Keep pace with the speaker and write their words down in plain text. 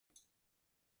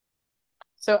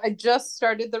So I just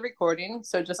started the recording.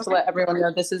 So just to let everyone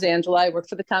know, this is Angela. I work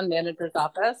for the town manager's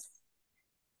office.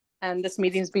 And this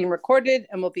meeting is being recorded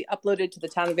and will be uploaded to the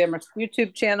Town of Amherst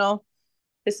YouTube channel.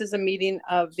 This is a meeting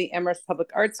of the Amherst Public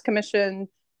Arts Commission.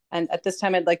 And at this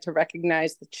time, I'd like to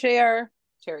recognize the chair,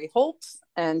 Terry Holt,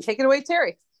 and take it away,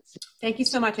 Terry. Thank you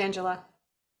so much, Angela.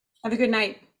 Have a good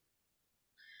night.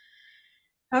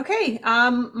 Okay,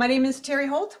 my name is Terry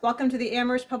Holt. Welcome to the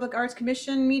Amherst Public Arts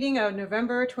Commission meeting of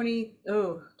November 27th,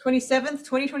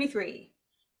 2023.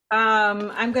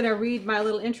 I'm going to read my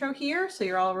little intro here, so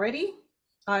you're all ready.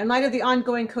 In light of the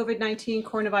ongoing COVID-19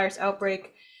 coronavirus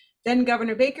outbreak, then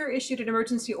Governor Baker issued an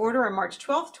emergency order on March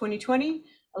 12th, 2020,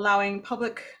 allowing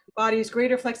public bodies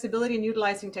greater flexibility in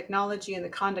utilizing technology in the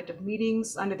conduct of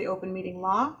meetings under the open meeting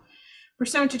law.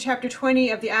 Pursuant to Chapter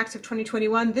 20 of the Acts of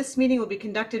 2021, this meeting will be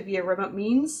conducted via remote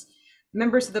means.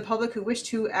 Members of the public who wish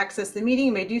to access the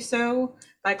meeting may do so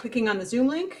by clicking on the Zoom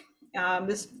link.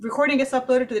 This recording gets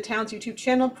uploaded to the town's YouTube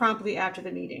channel promptly after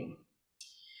the meeting.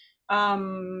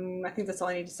 I think that's all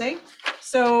I need to say.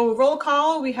 So roll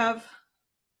call, we have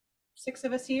 6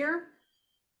 of us here.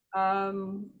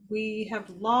 We have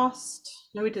lost,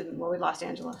 no, we didn't. Well, we lost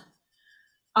Angela.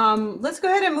 Let's go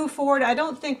ahead and move forward. I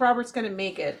don't think Robert's going to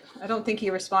make it. I don't think he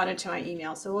responded to my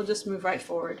email, so we'll just move right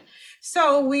forward.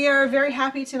 So we are very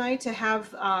happy tonight to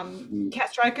have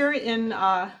Kat Stryker in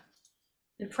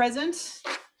present.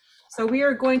 So we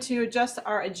are going to adjust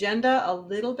our agenda a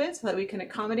little bit so that we can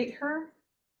accommodate her.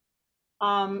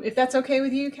 If that's okay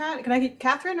with you, Kat. Can I get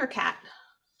Catherine or Kat?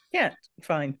 Yeah,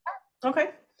 fine.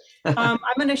 Okay. I'm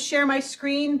going to share my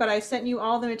screen, but I sent you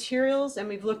all the materials and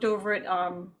we've looked over it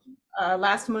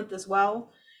last month as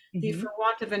well, the For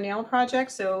Want of a Nail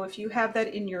project. So if you have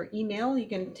that in your email, you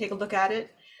can take a look at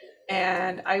it.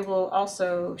 And I will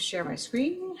also share my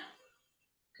screen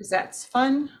because that's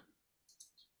fun.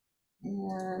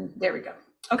 And there we go.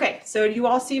 Okay, so do you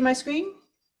all see my screen?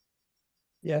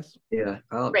 Yes. Yeah.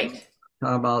 Great.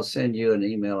 Tom, I'll send you an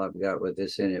email I've got with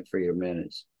this in it for your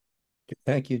minutes.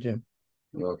 Thank you, Jim.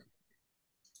 You're welcome.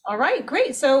 All right,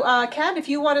 great. So Kat, if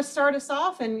you want to start us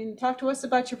off and talk to us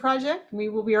about your project,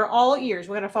 we are all ears.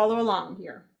 We're going to follow along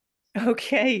here.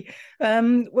 Okay.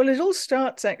 Well, it all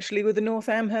starts actually with the North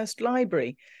Amherst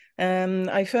Library.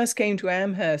 I first came to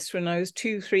Amherst when I was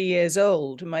 3 years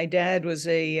old. My dad was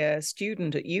a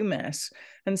student at UMass,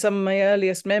 and some of my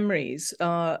earliest memories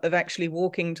are of actually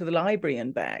walking to the library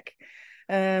and back.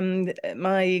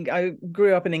 I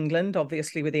grew up in England,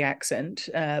 obviously with the accent,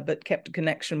 but kept a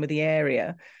connection with the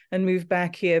area and moved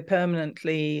back here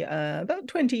permanently about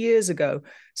 20 years ago.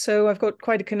 So I've got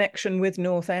quite a connection with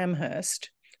North Amherst,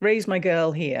 raised my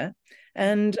girl here.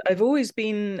 And I've always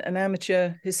been an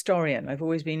amateur historian. I've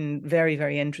always been very,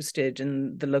 very interested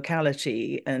in the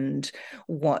locality and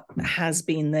what has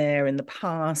been there in the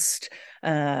past.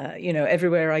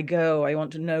 Everywhere I go, I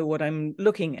want to know what I'm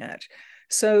looking at.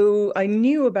 So I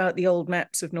knew about the old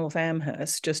maps of North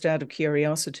Amherst just out of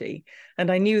curiosity. And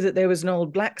I knew that there was an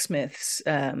old blacksmith's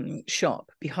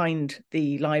shop behind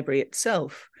the library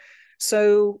itself.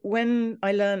 So when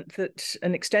I learned that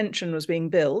an extension was being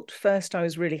built, first I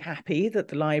was really happy that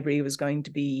the library was going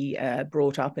to be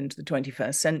brought up into the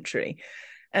 21st century.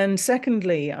 And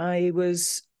secondly, I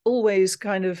was always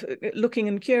kind of looking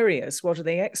and curious. What are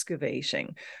they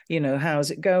excavating?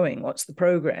 How's it going? What's the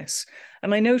progress?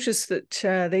 And I noticed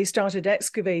that they started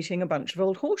excavating a bunch of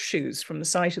old horseshoes from the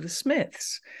site of the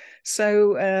Smiths.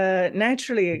 So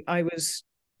naturally, I was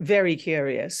very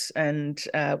curious and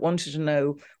wanted to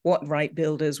know what right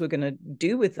builders were going to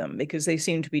do with them, because they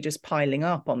seemed to be just piling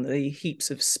up on the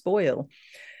heaps of spoil.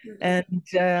 And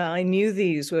I knew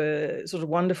these were sort of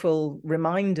wonderful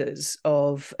reminders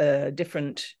of a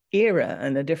different era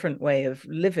and a different way of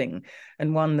living,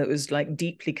 and one that was like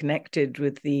deeply connected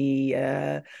with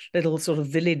the little sort of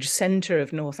village center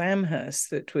of North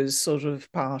Amherst that was sort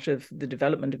of part of the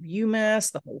development of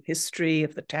UMass, the whole history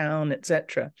of the town,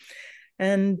 etc.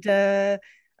 And I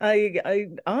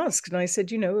asked, and I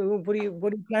said, what are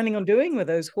you planning on doing with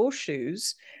those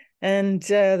horseshoes? And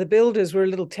the builders were a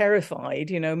little terrified,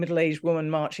 middle-aged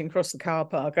woman marching across the car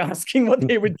park asking what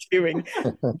they were doing.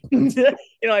 And,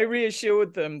 I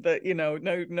reassured them that,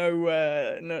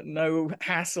 no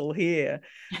hassle here.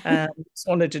 Just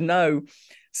wanted to know.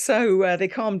 So they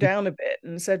calmed down a bit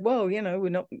and said, well, we're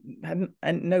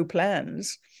no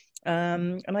plans.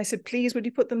 And I said, please, would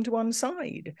you put them to one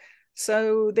side?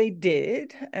 So they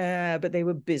did, but they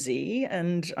were busy.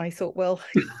 And I thought, well,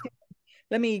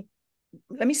 let me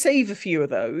save a few of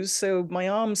those. So my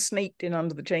arm snaked in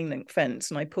under the chain link fence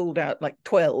and I pulled out like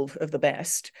 12 of the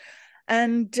best.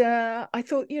 And I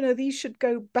thought, you know, these should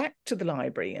go back to the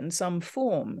library in some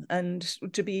form, and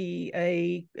to be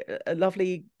a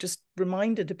lovely just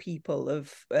reminder to people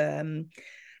of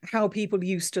how people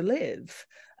used to live,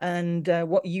 and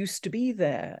what used to be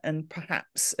there, and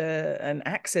perhaps an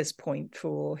access point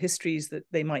for histories that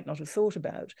they might not have thought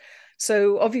about.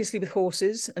 So obviously with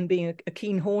horses, and being a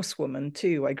keen horsewoman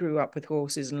too, I grew up with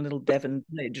horses in a little Devon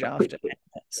village after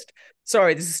Amherst.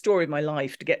 Sorry, this is a story of my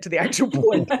life to get to the actual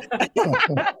point.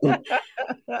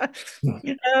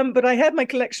 But I had my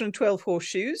collection of 12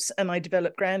 horseshoes, and I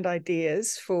developed grand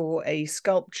ideas for a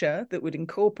sculpture that would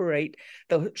incorporate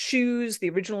the shoes, the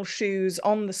original shoes,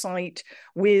 on the site,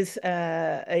 with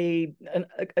an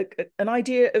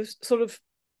idea of sort of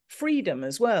freedom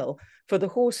as well for the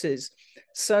horses.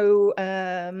 So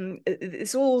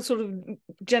it's all sort of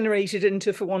generated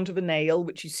into, for want of a nail,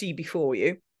 which you see before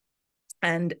you.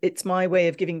 And it's my way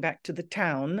of giving back to the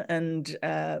town, and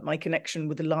my connection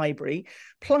with the library,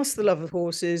 plus the love of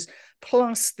horses,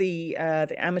 plus the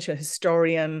amateur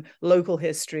historian, local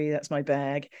history. That's my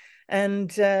bag.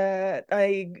 And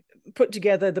I put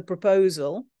together the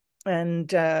proposal and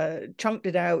chunked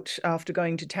it out after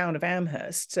going to town of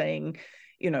Amherst, saying,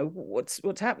 you know, what's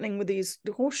happening with these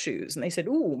horseshoes? And they said,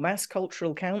 oh, Mass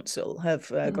Cultural Council have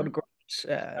got a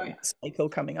great cycle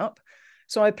coming up.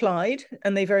 So I applied,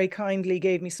 and they very kindly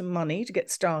gave me some money to get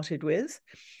started with.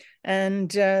 And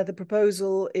the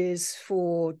proposal is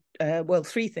for, well,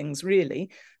 three things, really.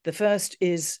 The first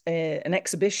is an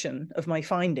exhibition of my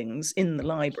findings in the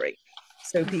library,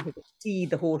 so people can see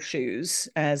the horseshoes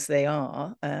as they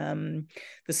are. The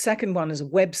second one is a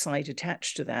website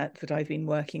attached to that I've been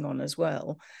working on as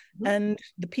well. And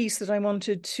the piece that I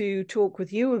wanted to talk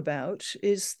with you about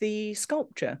is the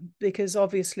sculpture, because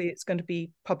obviously it's going to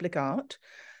be public art.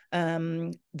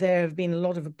 There have been a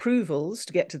lot of approvals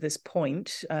to get to this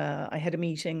point. I had a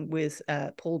meeting with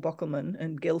Paul Bockelman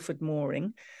and Guildford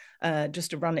Mooring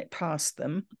just to run it past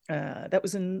them. That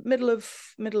was in middle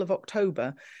of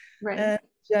October. Right.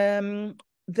 And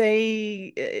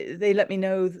they let me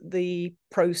know the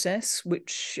process,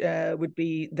 which would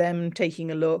be them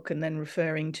taking a look and then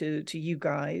referring to you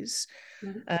guys.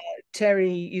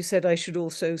 Terry, you said I should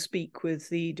also speak with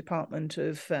the Department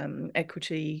of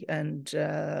Equity and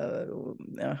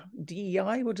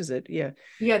DEI. What is it? Yeah.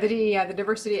 Yeah, the DEI, the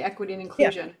Diversity, Equity, and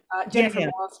Inclusion. Jennifer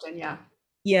Morrison,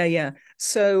 Yeah.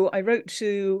 So I wrote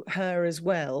to her as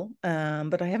well,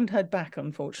 but I haven't heard back,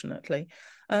 unfortunately.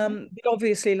 But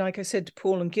obviously, like I said to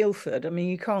Paul and Guildford, I mean,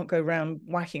 you can't go around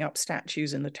whacking up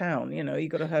statues in the town. You know,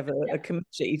 you've got to have a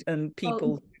committee and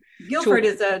people. Well, Guildford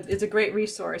is a great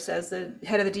resource. As the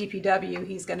head of the DPW,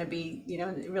 he's going to be, you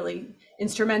know, really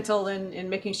instrumental in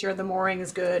making sure the mooring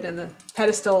is good and the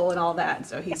pedestal and all that.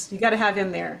 So you got to have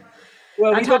him there.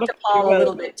 Well, I talked to Paul a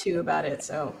little bit too about it.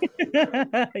 So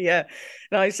yeah,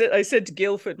 no, I said to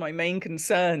Guildford, my main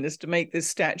concern is to make this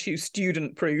statue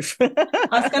student proof. I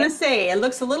was going to say, it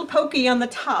looks a little pokey on the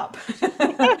top,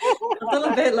 a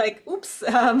little bit like, oops,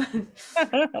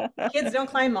 kids don't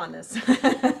climb on this.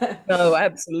 No,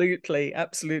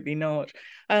 absolutely not.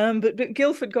 But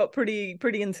Guildford got pretty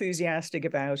enthusiastic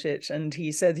about it, and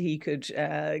he said he could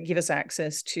give us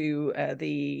access to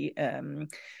the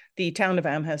town of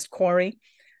Amherst quarry,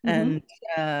 and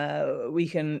we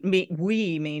can meet.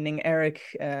 We, meaning Eric,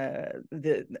 Dennis,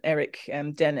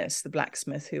 the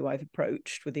blacksmith who I've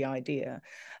approached with the idea,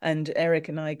 and Eric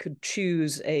and I could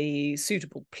choose a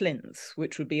suitable plinth,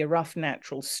 which would be a rough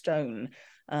natural stone,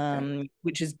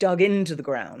 which is dug into the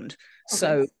ground. Okay.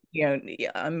 So, you know,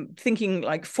 I'm thinking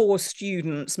like 4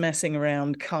 students messing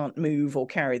around can't move or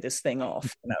carry this thing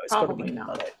off. No, it's probably got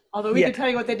to be not. Although we could tell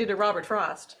you what they did to Robert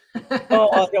Frost. Oh,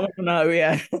 I don't want to know.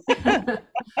 Yeah.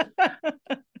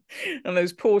 And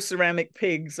those poor ceramic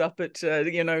pigs up at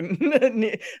you know,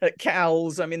 at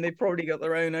Cowles. I mean, they've probably got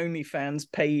their own OnlyFans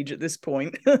page at this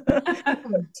point. But,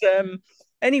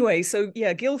 anyway, so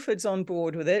yeah, Guildford's on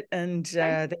board with it, and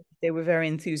they were very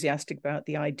enthusiastic about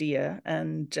the idea.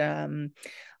 And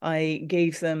I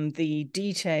gave them the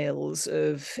details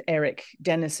of Eric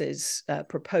Dennis's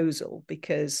proposal,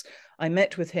 because I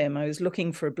met with him. I was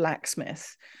looking for a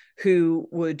blacksmith who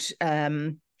would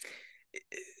have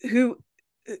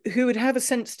a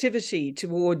sensitivity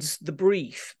towards the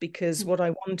brief, because what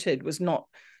I wanted was not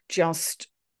just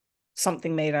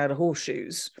something made out of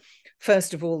horseshoes.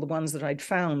 First of all, the ones that I'd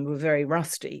found were very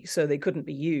rusty, so they couldn't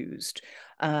be used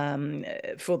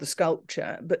for the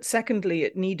sculpture. But secondly,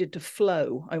 it needed to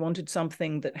flow. I wanted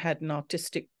something that had an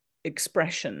artistic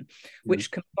expression,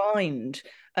 which combined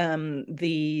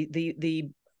the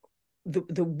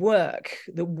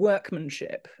the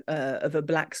workmanship of a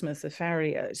blacksmith, a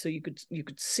farrier. So you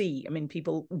could see, I mean,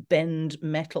 people bend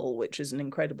metal, which is an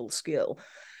incredible skill.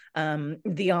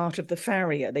 The art of the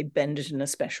farrier, they bend it in a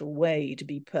special way to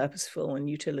be purposeful and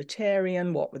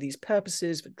utilitarian. What were these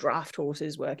purposes for draft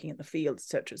horses working in the field,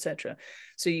 etc., etc.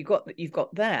 So you've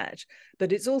got that,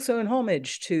 but it's also an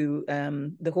homage to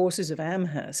the horses of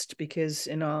Amherst, because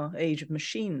in our age of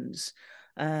machines,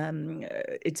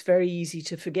 it's very easy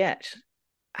to forget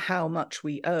how much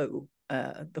we owe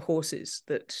the horses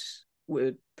that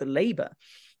were the labor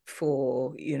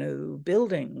for, you know,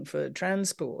 building, for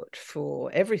transport,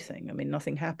 for everything. I mean,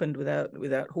 nothing happened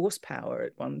without horsepower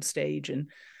at one stage in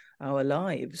our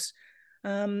lives.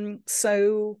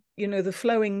 So, you know, the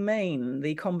flowing mane,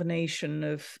 the combination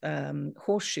of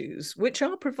horseshoes, which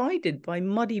are provided by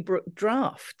Muddy Brook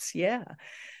Drafts, yeah.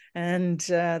 And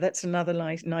that's another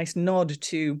nice nod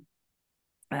to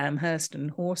Amherst and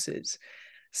horses.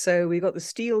 So we got the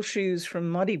steel shoes from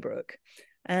Muddy Brook,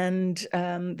 and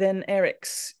then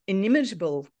Eric's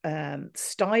inimitable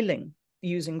styling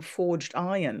using forged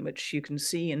iron, which you can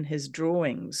see in his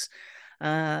drawings.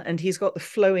 And he's got the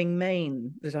flowing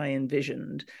mane that I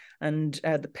envisioned. And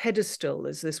the pedestal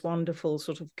is this wonderful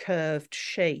sort of curved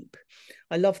shape.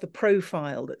 I love the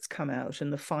profile that's come out in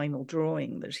the final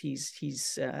drawing that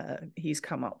he's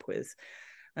come up with.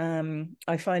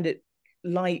 I find it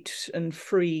light and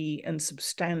free and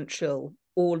substantial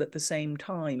all at the same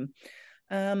time.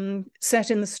 Set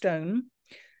in the stone.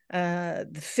 The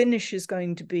finish is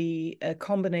going to be a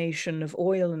combination of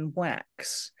oil and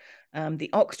wax. The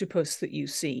octopus that you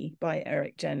see by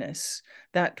Eric Dennis,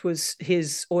 that was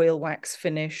his oil wax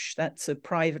finish. That's a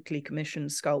privately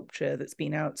commissioned sculpture that's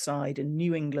been outside in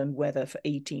New England weather for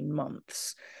 18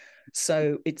 months.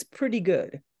 So it's pretty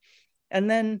good.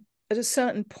 And then at a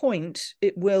certain point,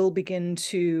 it will begin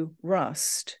to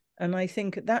rust. And I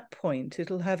think at that point,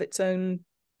 it'll have its own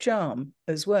charm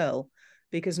as well,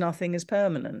 because nothing is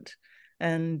permanent.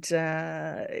 And,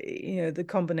 you know, the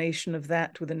combination of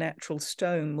that with a natural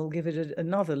stone will give it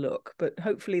another look, but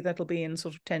hopefully that'll be in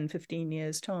sort of 10, 15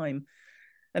 years time.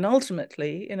 And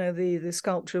ultimately, you know, the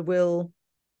sculpture will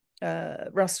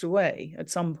rust away at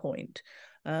some point.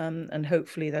 And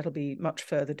hopefully that'll be much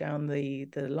further down the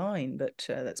line, but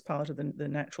that's part of the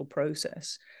natural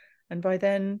process. And by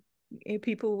then,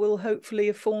 people will hopefully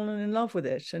have fallen in love with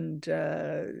it and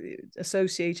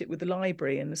associate it with the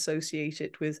library and associate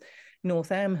it with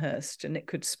North Amherst, and it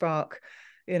could spark,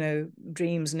 you know,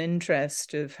 dreams and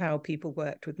interest of how people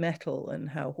worked with metal and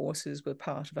how horses were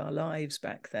part of our lives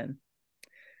back then.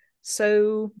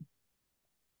 So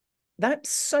that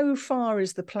so far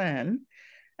is the plan.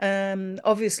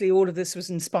 Obviously, all of this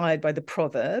was inspired by the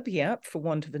proverb, yep, for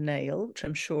want of a nail, which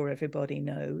I'm sure everybody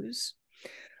knows.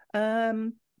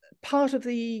 Part of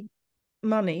the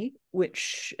money,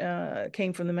 which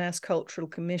came from the Mass Cultural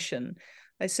Commission,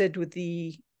 I said with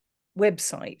the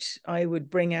website, I would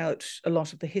bring out a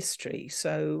lot of the history.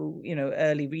 So, you know,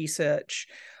 early research.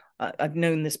 I've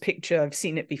known this picture. I've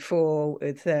seen it before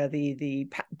with the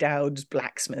Pat Dowd's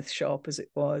blacksmith shop, as it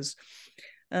was.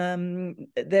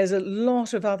 There's a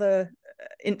lot of other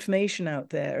information out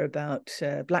there about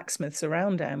blacksmiths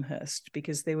around Amherst,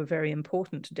 because they were very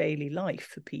important to daily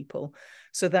life for people.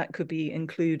 So that could be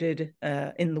included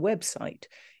in the website,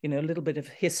 you know, a little bit of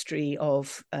history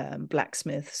of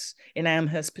blacksmiths in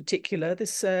Amherst particular.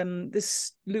 This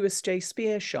Lewis J.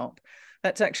 Spear shop,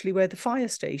 that's actually where the fire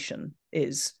station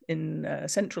is in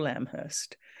central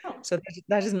Amherst. Oh. So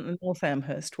that isn't the North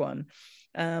Amherst one.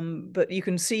 But you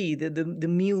can see the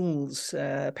mules,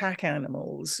 pack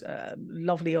animals,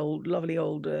 lovely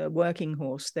old working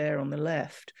horse there on the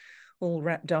left, all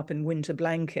wrapped up in winter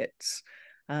blankets.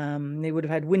 They would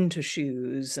have had winter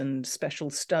shoes and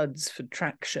special studs for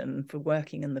traction for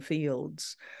working in the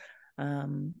fields.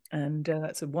 And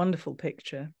that's a wonderful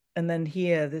picture. And then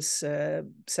here, this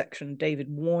section, David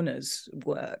Warner's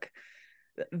work,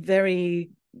 very,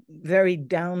 very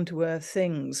down-to-earth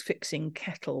things, fixing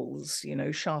kettles, you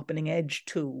know, sharpening edge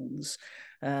tools,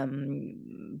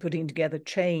 putting together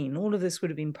chain. All of this would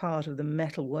have been part of the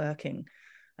metalworking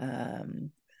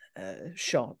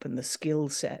shop and the skill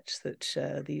set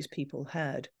that these people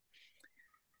had.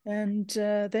 And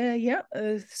there, yeah,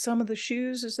 some of the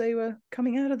shoes as they were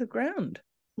coming out of the ground.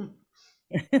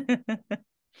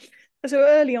 So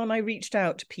early on, I reached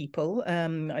out to people.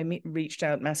 I reached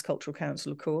out Mass Cultural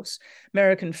Council, of course,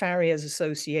 American Farriers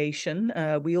Association.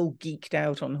 We all geeked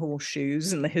out on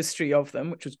horseshoes and the history of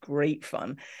them, which was great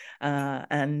fun.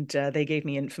 And they gave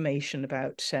me information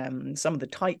about some of the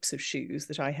types of shoes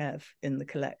that I have in the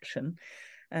collection.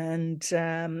 And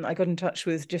I got in touch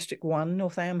with District 1,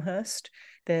 North Amherst.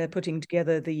 They're putting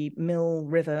together the Mill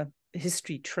River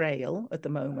History Trail at the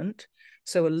moment.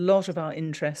 So a lot of our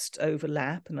interests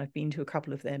overlap, and I've been to a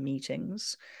couple of their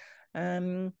meetings.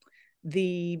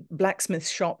 The blacksmith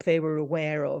shop they were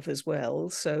aware of as well.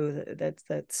 So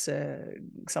that's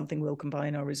something we'll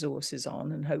combine our resources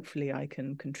on, and hopefully I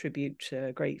can contribute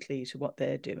greatly to what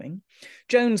they're doing.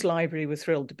 Jones Library were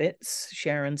thrilled to bits.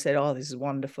 Sharon said, oh, this is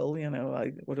wonderful. You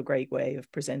know, what a great way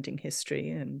of presenting history.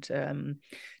 And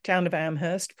Town of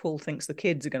Amherst, Paul thinks the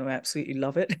kids are going to absolutely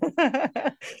love it.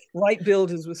 White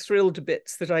Builders were thrilled to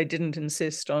bits that I didn't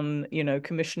insist on, you know,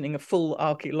 commissioning a full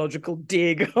archaeological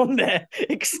dig on their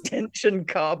extension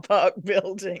car park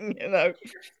building, you know,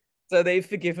 so they've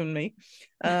forgiven me.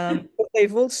 But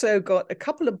they've also got a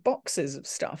couple of boxes of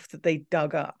stuff that they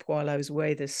dug up while I was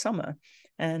away this summer,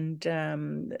 and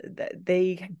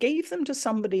they gave them to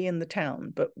somebody in the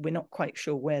town, but we're not quite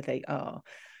sure where they are.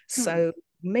 So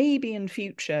maybe in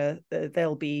future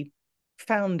they'll be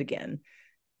found again,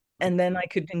 and then I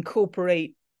could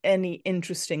incorporate any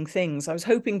interesting things. I was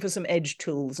hoping for some edge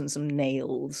tools and some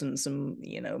nails and some,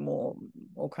 you know, more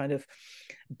kind of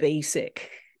basic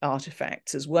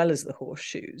artifacts, as well as the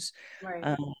horseshoes.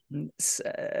 Right.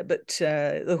 But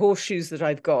the horseshoes that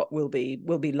I've got will be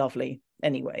lovely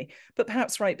anyway. But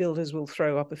perhaps Wright Builders will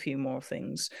throw up a few more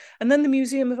things. And then the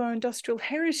Museum of Our Industrial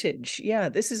Heritage. Yeah,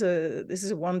 this is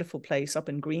a wonderful place up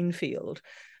in Greenfield.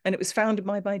 And it was founded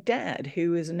by my dad,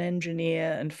 who is an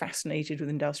engineer and fascinated with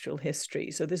industrial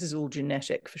history. So this is all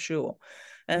genetic for sure.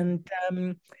 And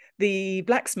the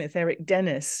blacksmith, Eric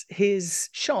Dennis, his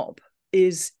shop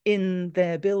is in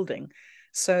their building.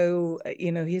 So,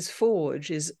 you know, his forge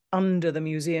is under the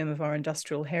Museum of Our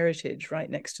Industrial Heritage,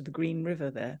 right next to the Green River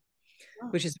there,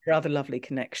 which is a rather lovely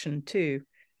connection too.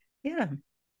 Yeah.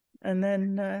 And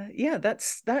then, yeah,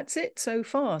 that's it so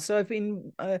far. So I've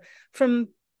been from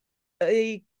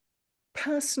a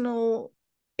personal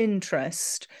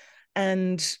interest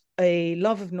and a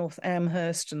love of North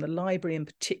Amherst and the library in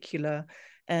particular,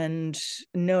 and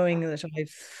knowing that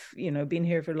I've, you know, been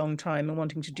here for a long time and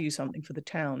wanting to do something for the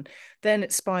town, then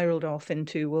it spiraled off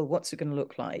into, well, what's it going to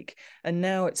look like? And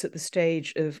now it's at the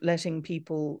stage of letting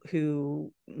people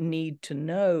who need to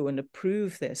know and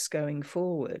approve this going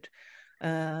forward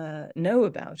know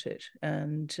about it,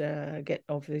 and get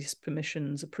obvious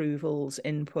permissions, approvals,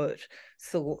 input,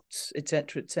 thoughts,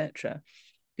 etc.,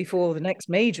 before the next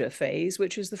major phase,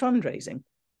 which is the fundraising.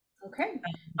 Okay.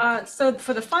 So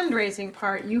for the fundraising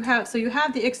part, you have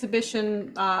the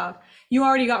exhibition. You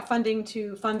already got funding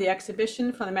to fund the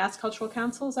exhibition from the Mass Cultural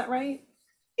Council. Is that right?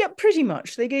 Yeah, pretty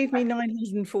much. They gave me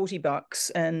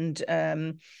 $940, and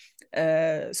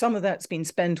some of that's been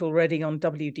spent already on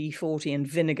WD-40 and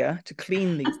vinegar to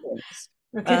clean these things.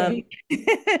 Okay.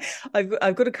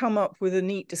 I've got to come up with a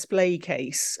neat display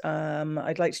case.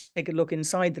 I'd like to take a look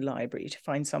inside the library to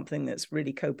find something that's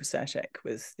really copacetic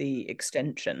with the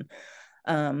extension.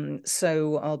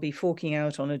 So I'll be forking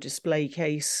out on a display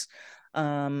case.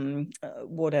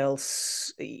 What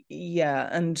else? Yeah,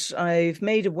 and I've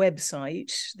made a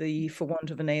website, the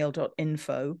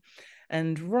forwantofanale.info.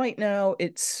 And right now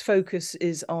its focus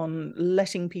is on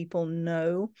letting people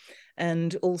know,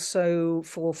 and also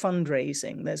for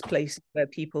fundraising. There's places where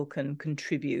people can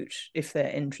contribute if they're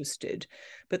interested.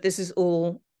 But this is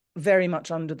all very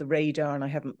much under the radar, and I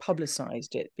haven't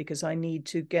publicized it because I need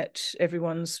to get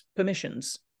everyone's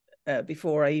permissions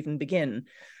before I even begin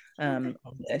on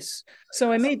this.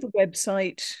 So I made the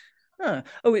website. Oh,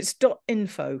 it's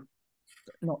 .info,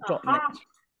 not .net.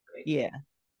 Yeah.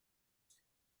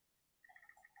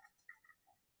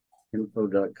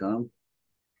 Info.com.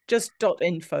 Just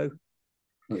 .info.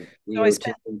 Oh, So I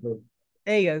spent,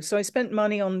 there you go. So I spent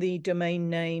money on the domain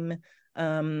name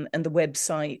and the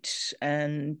website,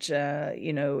 and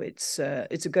you know, it's a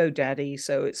GoDaddy,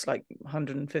 so it's like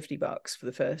 $150 for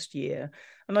the first year,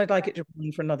 and I'd like it to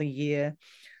run for another year.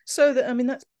 So that, I mean,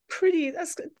 that's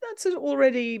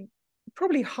already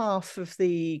probably half of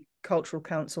the Cultural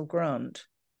Council grant.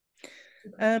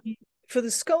 For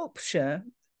the sculpture,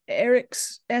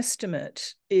 Eric's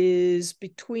estimate is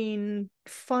between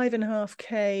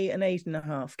 5.5K and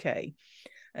 8.5K.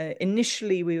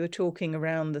 Initially, we were talking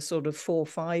around the sort of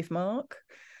 4-5 mark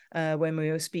when we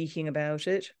were speaking about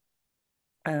it,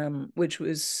 which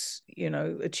was, you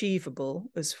know, achievable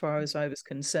as far as I was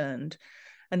concerned.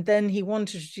 And then he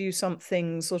wanted to do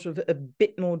something sort of a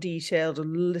bit more detailed, a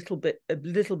little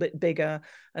bit bigger,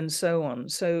 and so on.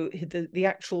 So the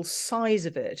actual size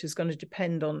of it is going to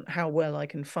depend on how well I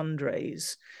can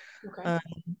fundraise. Okay.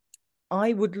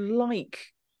 I would like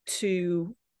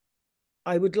to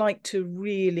I would like to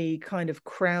really kind of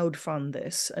crowdfund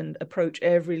this and approach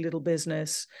every little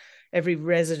business, every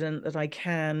resident that I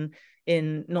can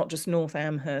in not just North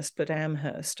Amherst, but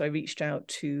Amherst. I reached out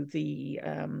to the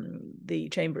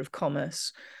Chamber of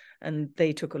Commerce, and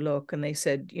they took a look and they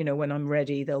said, you know, when I'm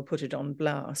ready, they'll put it on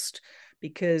blast.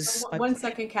 Because one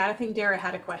second, Kat, I think Dara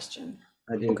had a question.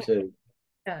 I do too.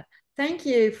 Yeah. Thank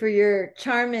you for your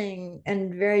charming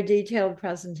and very detailed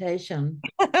presentation.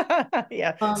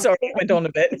 Yeah, sorry, I went on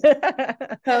a bit.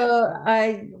 So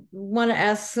I want to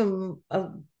ask some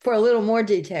for a little more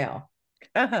detail.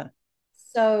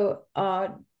 So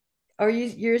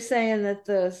you're saying that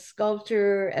the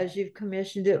sculpture, as you've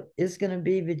commissioned it, is going to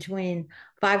be between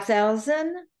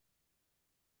 5,000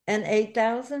 and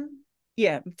 8,000?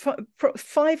 Yeah,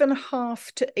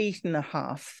 5.5 to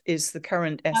 8.5 is the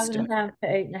current estimate. 5.5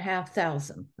 to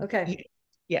 8,500. Okay.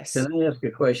 Yes. Can I ask a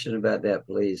question about that,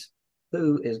 please?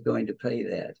 Who is going to pay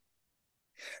that?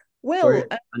 Well, where is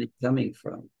money coming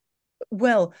from?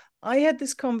 Well, I had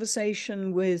this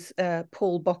conversation with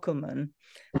Paul Bockelman,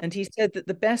 and he said that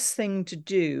the best thing to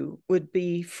do would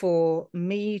be for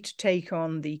me to take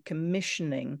on the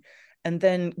commissioning and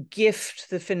then gift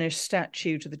the finished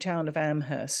statue to the town of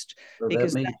Amherst. So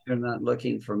because that means you're not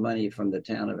looking for money from the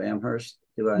town of Amherst?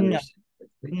 Do I understand?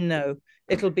 No,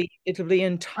 it'll be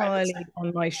entirely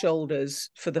on my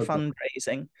shoulders for the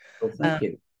fundraising. Well, thank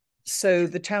you. So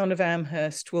the town of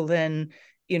Amherst will then,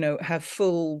 you know, have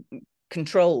full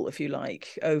control, if you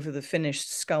like, over the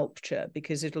finished sculpture,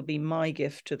 because it'll be my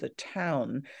gift to the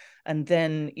town. And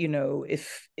then, you know,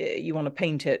 if you want to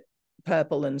paint it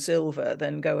purple and silver,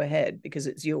 then go ahead, because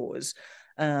it's yours.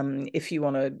 If you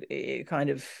want to kind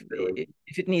of,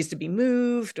 if it needs to be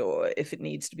moved or if it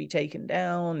needs to be taken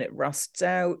down, it rusts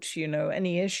out, you know,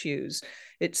 any issues,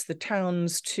 it's the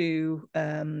town's to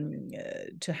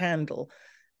handle.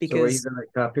 Because so are you going to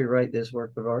copyright this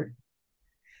work of art?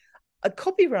 A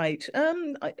copyright?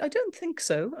 I don't think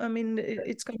so. I mean,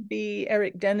 it's going to be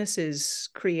Eric Dennis's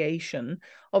creation,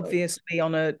 obviously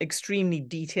on an extremely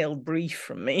detailed brief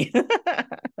from me.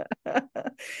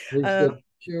 Is the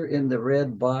picture in the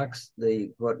red box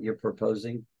what you're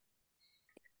proposing?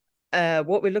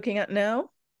 What we're looking at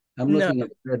now? I'm looking at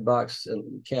the red box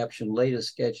caption, latest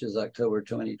sketches, October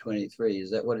 2023. Is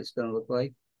that what it's going to look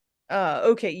like?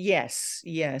 Okay, yes.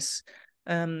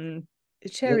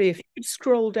 Terry, if you could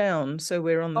scroll down so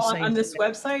we're on the same. On this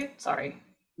website? Sorry.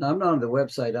 No, I'm not on the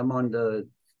website. I'm on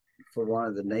for one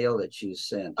of the nail that you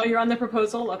sent. Oh, you're on the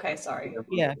proposal? Okay, sorry.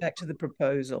 Yeah, back to the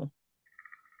proposal.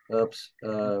 Oops.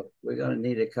 We're going to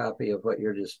need a copy of what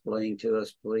you're displaying to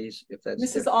us, please. If that's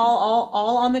this is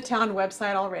all on the town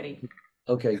website already.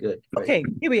 Okay, good. Great. Okay,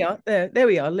 here we are. There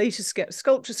we are. Latest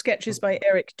sculpture sketches by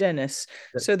Eric Dennis.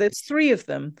 So there's 3 of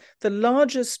them. The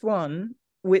largest one,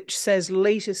 which says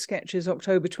latest sketches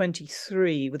October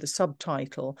 23 with a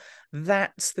subtitle,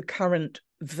 that's the current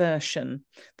version.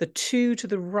 The 2 to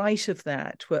the right of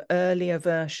that were earlier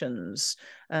versions,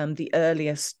 the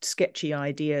earliest sketchy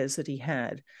ideas that he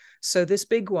had. So this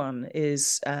big one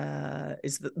is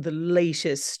the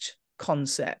latest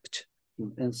concept.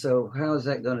 And so how is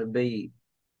that going to be?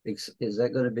 Is that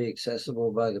going to be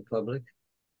accessible by the public?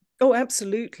 Oh,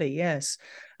 absolutely, yes.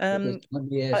 Let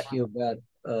me ask you about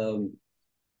the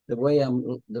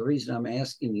reason I'm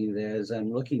asking you that is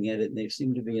I'm looking at it and there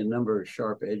seem to be a number of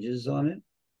sharp edges on it.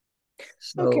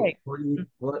 So okay.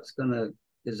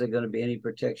 Is there going to be any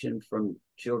protection from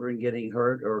children getting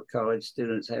hurt or college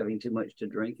students having too much to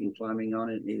drink and climbing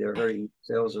on it and either hurting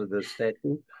themselves or the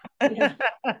statue? Yeah.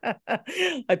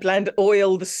 I plan to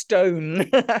oil the stone.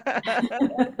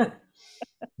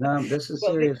 No, this is a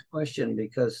serious question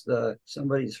because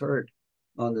somebody's hurt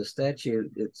on the statue.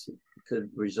 It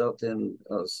could result in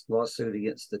a lawsuit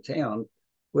against the town,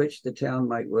 which the town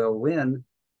might well win,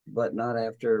 but not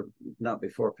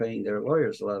before paying their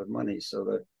lawyers a lot of money.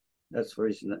 So that's the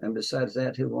reason. And besides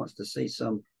that, who wants to see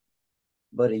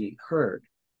somebody hurt?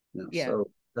 You know, yeah. So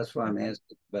that's why I'm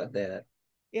asking about that.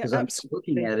 Yeah, because I'm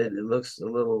looking at it and it looks a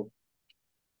little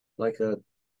like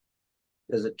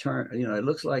does it turn, you know, it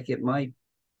looks like it might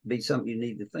be something you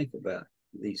need to think about,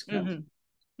 these kinds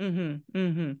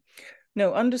of.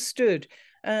 No, understood.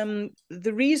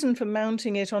 The reason for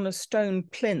mounting it on a stone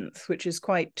plinth, which is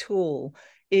quite tall,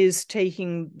 is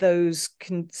taking those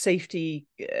safety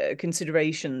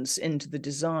considerations into the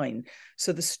design.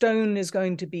 So the stone is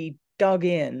going to be dug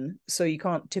in so you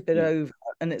can't tip it over,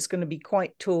 and it's going to be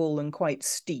quite tall and quite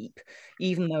steep,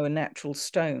 even though a natural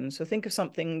stone. So think of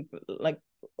something like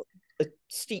a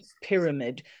steep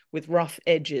pyramid with rough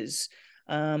edges,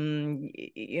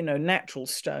 you know, natural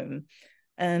stone.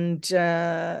 And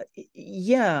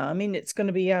yeah, I mean, it's going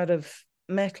to be out of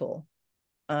metal.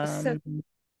 So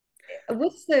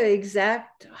what's the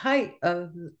exact height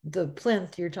of the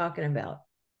plinth you're talking about?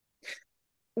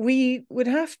 We would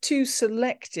have to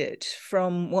select it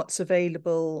from what's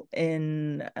available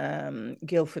in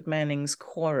Guildford Manning's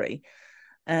quarry,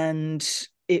 and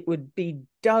it would be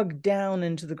dug down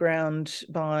into the ground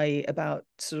by about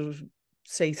sort of,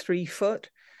 say, 3 foot.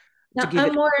 Now,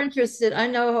 I'm more interested, I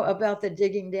know about the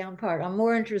digging down part. I'm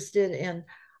more interested in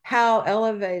how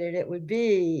elevated it would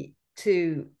be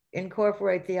to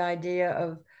incorporate the idea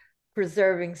of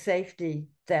preserving safety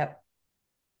that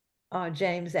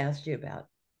James asked you about.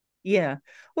 Yeah,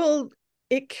 well,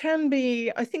 it can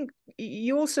be, I think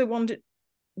you also want it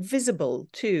visible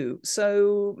too.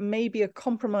 So maybe a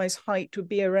compromise height would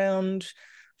be around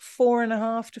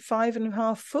 4.5 to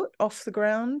 5.5 foot off the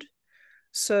ground.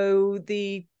 So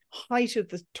the height of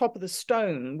the top of the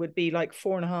stone would be like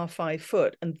 4.5, 5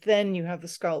 foot, and then you have the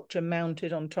sculpture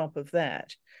mounted on top of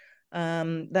that.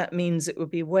 That means it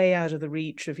would be way out of the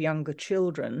reach of younger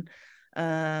children.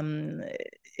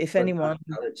 If anyone,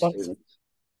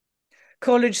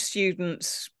 college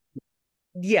students,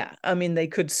 yeah, I mean, they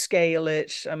could scale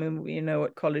it. I mean, you know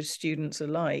what college students are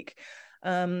like.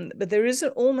 But there is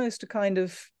almost a kind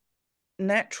of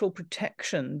natural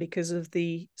protection because of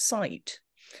the site.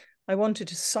 I wanted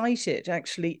to site it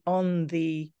actually on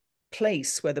the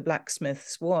place where the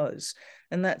blacksmiths was,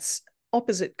 and that's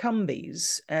opposite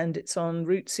Cumbie's, and it's on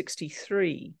Route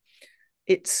 63.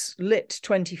 It's lit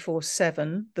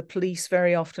 24/7. The police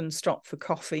very often stop for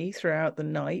coffee throughout the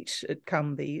night at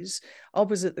Cumbie's,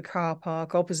 opposite the car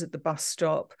park, opposite the bus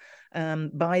stop,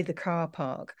 by the car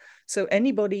park. So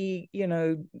anybody, you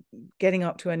know, getting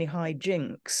up to any high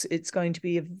jinks, it's going to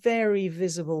be a very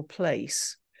visible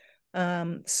place.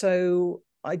 So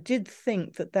I did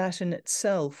think that that in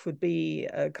itself would be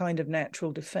a kind of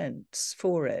natural defense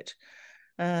for it.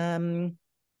 By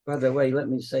the way, let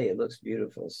me say it looks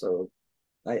beautiful. So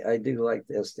I do like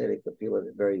the aesthetic appeal of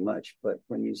it very much. But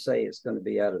when you say it's going to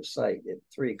be out of sight at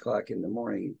 3 o'clock in the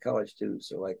morning, college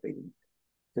students are likely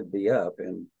to be up,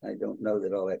 and I don't know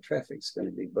that all that traffic's going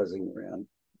to be buzzing around.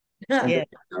 Yeah.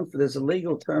 There's a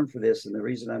legal term for this, and the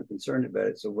reason I'm concerned about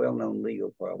it's a well-known legal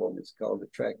problem. It's called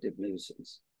attractive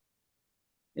nuisance.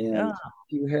 And if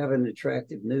you have an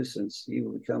attractive nuisance,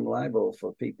 you become liable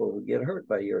for people who get hurt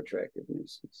by your attractive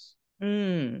nuisance.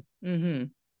 Mm-hmm.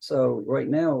 So right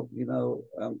now, you know,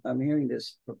 I'm hearing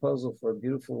this proposal for a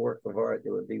beautiful work of art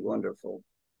that would be wonderful,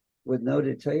 with no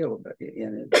detail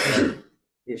in it.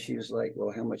 Issues like, well,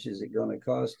 how much is it going to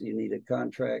cost? Do you need a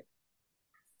contract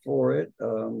for it?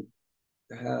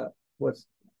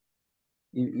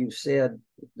 You said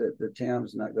that the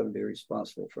town's not going to be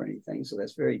responsible for anything, so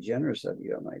that's very generous of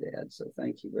you, I might add. So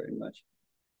thank you very much.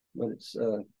 But it's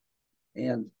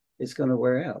and it's going to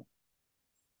wear out.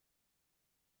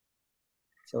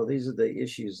 So these are the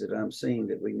issues that I'm seeing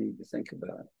that we need to think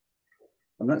about.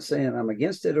 I'm not saying I'm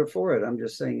against it or for it. I'm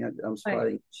just saying I'm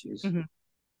spotting issues. Mm-hmm.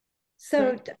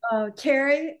 So,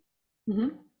 Terry,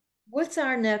 what's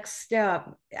our next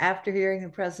step after hearing the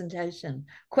presentation?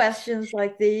 Questions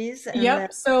like these?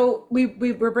 Yep. So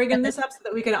we're bringing this up so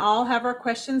that we can all have our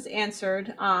questions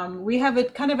answered. We have a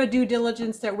kind of a due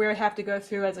diligence that we have to go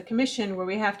through as a commission, where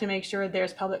we have to make sure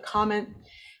there's public comment.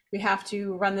 We have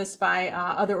to run this by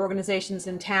other organizations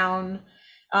in town.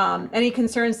 Any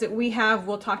concerns that we have,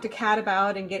 we'll talk to Kat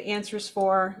about and get answers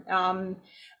for.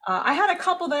 I had a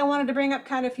couple that I wanted to bring up,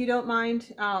 Kat, if you don't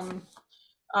mind.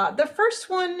 The first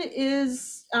one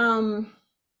is, I'm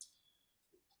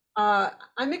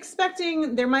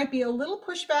expecting there might be a little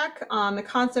pushback on the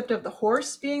concept of the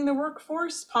horse being the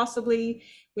workforce. Possibly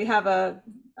we have a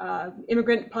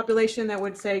immigrant population that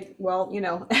would say, well, you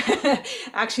know,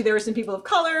 actually there were some people of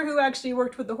color who actually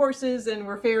worked with the horses and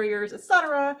were farriers,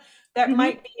 etc. That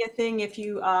might be a thing if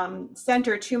you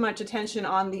center too much attention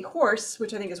on the horse,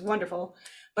 which I think is wonderful.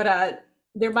 But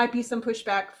there might be some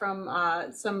pushback from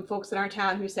some folks in our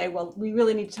town who say, well, we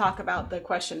really need to talk about the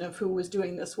question of who was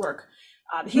doing this work,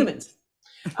 the humans.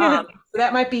 So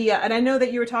that might be, and I know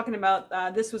that you were talking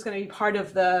about this was going to be part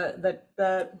of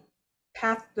the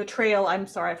path, the trail. I'm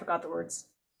sorry, I forgot the words.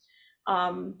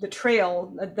 The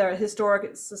trail, the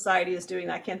Historic Society is doing.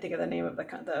 I can't think of the name of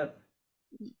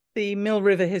the Mill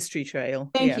River History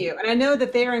Trail. Thank you. And I know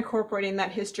that they are incorporating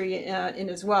that history in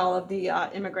as well of the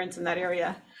immigrants in that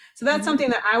area. So that's something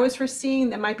that I was foreseeing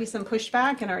that might be some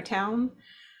pushback in our town.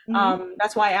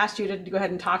 That's why I asked you to go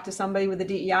ahead and talk to somebody with the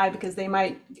DEI, because they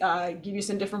might give you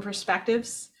some different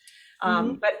perspectives.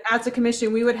 But as a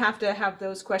commission, we would have to have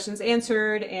those questions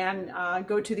answered and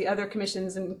go to the other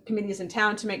commissions and committees in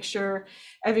town to make sure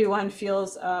everyone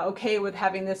feels okay with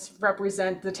having this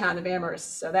represent the town of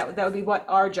Amherst. So that would be what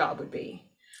our job would be.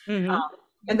 Mhm.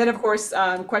 And then, of course,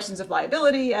 questions of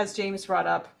liability, as James brought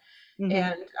up. Mhm.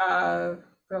 And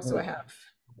what else do I have?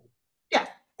 Yeah,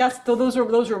 those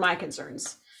were my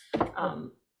concerns.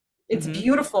 It's Mhm.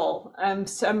 beautiful.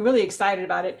 So I'm really excited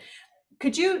about it.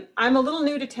 I'm a little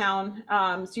new to town.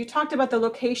 So you talked about the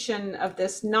location of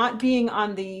this not being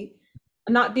at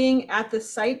the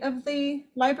site of the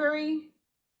library.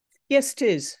 Yes, it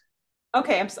is.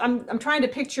 Okay, I'm trying to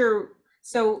picture.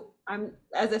 So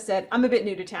as I said, I'm a bit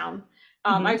new to town.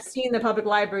 Mhm. I've seen the public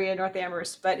library in North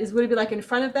Amherst, but would it be like in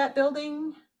front of that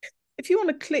building? If you want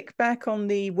to click back on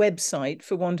the website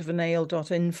for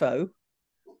wantofanale.info.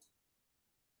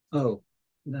 Oh,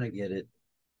 now I get it.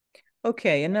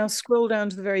 Okay, and now scroll down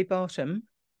to the very bottom.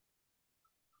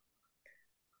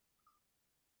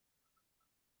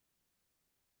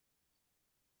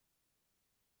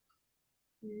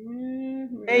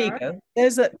 There you go.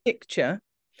 There's that picture.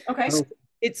 Okay. So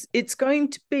it's going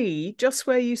to be just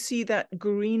where you see that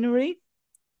greenery.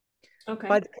 Okay.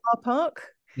 By the car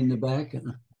park. In the back.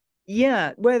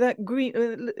 Yeah, where that green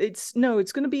it's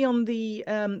going to be on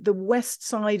the west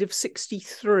side of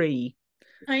 63.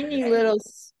 Tiny little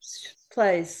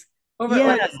place.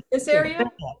 Over this area?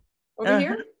 Over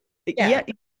here? Yeah.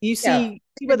 You see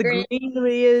where the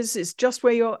greenery is? It's just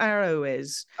where your arrow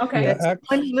is. Okay. Yeah,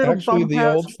 actually,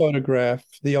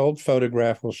 the old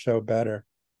photograph will show better.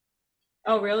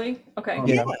 Oh, really? Okay.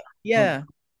 Yeah.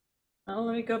 Oh,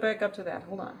 let me go back up to that.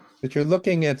 Hold on. But you're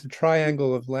looking at the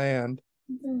triangle of land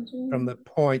from the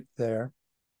point there.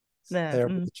 There,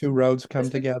 the two roads come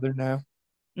together now.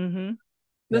 Mm-hmm.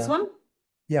 This one?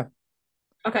 Yeah.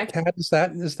 Okay. Kat, is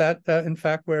that in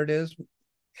fact where it is?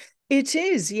 It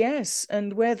is, yes.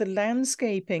 And where the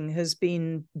landscaping has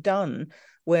been done,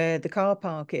 where the car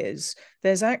park is,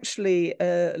 there's actually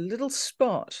a little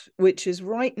spot which is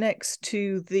right next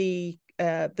to the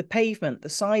pavement, the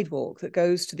sidewalk that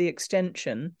goes to the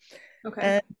extension.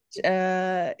 Okay.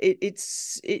 And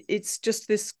it's just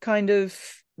this kind of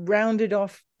rounded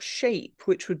off shape,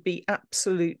 which would be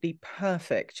absolutely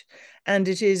perfect. And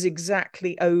it is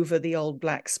exactly over the old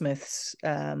blacksmith's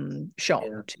shop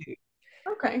too.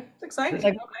 Okay, it's exciting.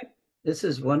 Okay. This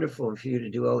is wonderful for you to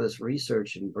do all this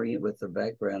research and bring it with the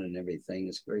background and everything.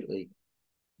 It's greatly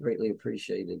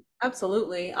appreciated.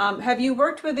 Absolutely. Have you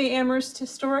worked with the Amherst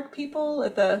historic people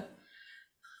at the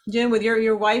Jim, with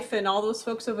your wife and all those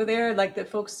folks over there? Like the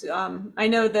folks, I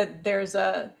know that there's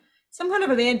some kind of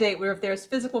a mandate where if there's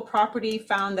physical property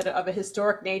found that of a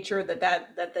historic nature,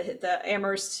 that the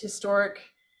Amherst historic,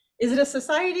 is it a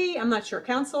society? I'm not sure.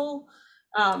 Council.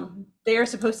 They are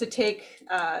supposed to take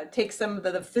some of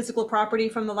the physical property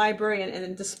from the library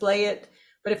and display it.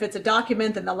 But if it's a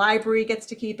document, then the library gets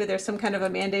to keep it. There's some kind of a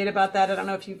mandate about that. I don't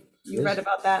know if you read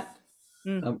about that.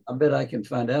 I bet I can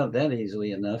find out that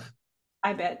easily enough.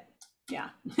 I bet. Yeah.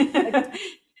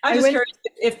 I'm just curious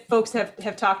if folks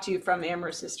have talked to you from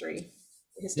Amherst Historical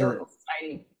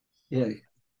Society. Yeah,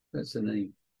 that's the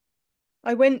name.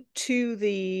 I went to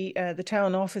the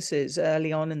town offices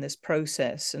early on in this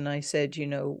process, and I said,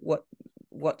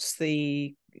 what's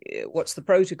the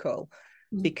protocol?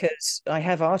 Because I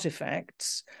have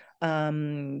artifacts,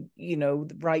 the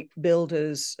right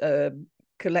builders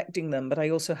collecting them, but I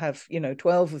also have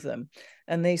 12 of them.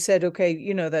 And they said,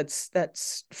 okay,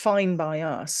 that's fine by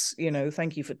us,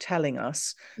 thank you for telling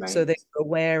us. Right. So they were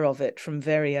aware of it from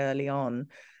very early on.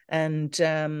 And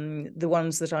the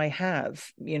ones that I have,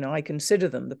 I consider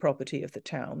them the property of the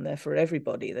town. They're for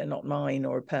everybody. They're not mine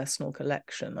or a personal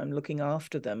collection. I'm looking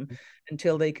after them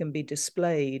until they can be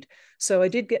displayed. So I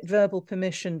did get verbal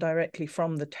permission directly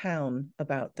from the town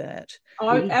about that. Oh,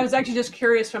 I was actually just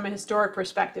curious from a historic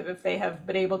perspective if they have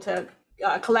been able to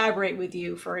collaborate with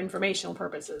you for informational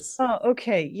purposes. Oh,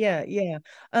 okay. Yeah.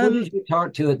 Who did you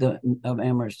talk to at the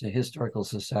Amherst Historical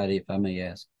Society, if I may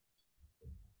ask?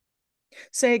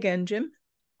 Say again, Jim.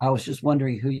 I was just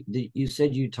wondering who you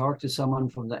said you talked to someone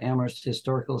from the Amherst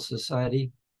Historical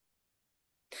Society.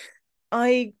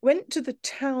 I went to the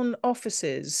town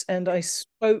offices and I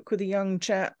spoke with a young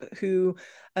chap who,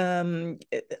 I'm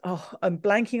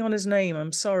blanking on his name.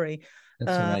 I'm sorry.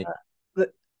 That's all right.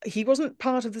 But he wasn't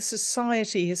part of the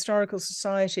historical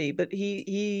society, but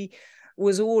he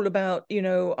was all about,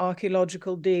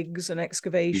 archaeological digs and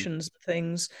excavations and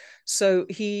things. So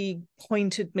he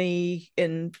pointed me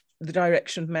in the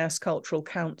direction of Mass Cultural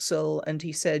Council, and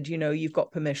he said, you've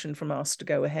got permission from us to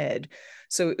go ahead.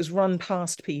 So it was run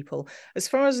past people. As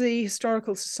far as the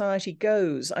Historical Society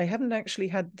goes, I haven't actually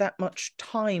had that much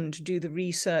time to do the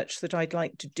research that I'd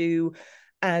like to do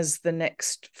as the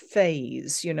next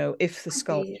phase. If the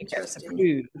sculpture gets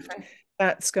approved,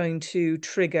 that's going to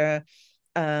trigger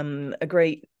a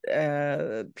great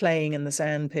playing in the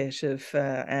sandpit of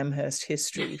Amherst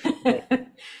history.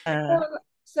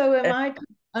 So am I to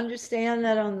understand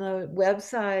that on the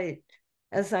website,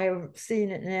 as I've seen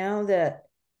it now, that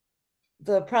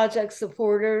the project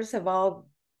supporters have all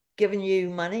given you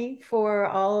money for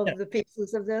all of the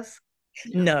pieces of this?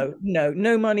 No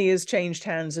money has changed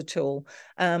hands at all.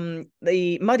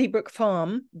 The Muddy Brook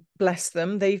Farm, bless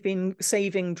them, they've been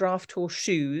saving draft horse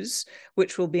shoes,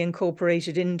 which will be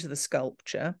incorporated into the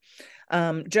sculpture.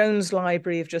 Jones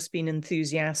Library have just been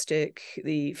enthusiastic.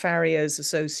 The Farriers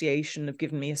Association have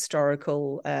given me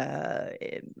historical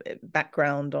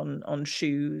background on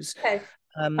shoes. Okay.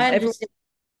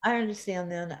 I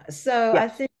understand then. So yeah, I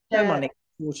think no money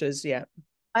supporters, yeah.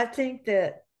 I think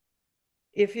that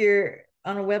if you're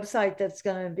on a website that's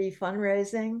going to be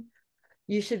fundraising,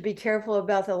 you should be careful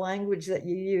about the language that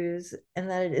you use, and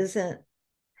that it isn't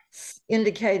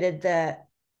indicated that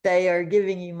they are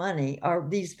giving you money or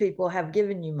these people have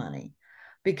given you money,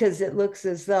 because it looks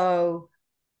as though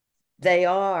they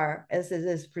are, as it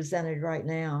is presented right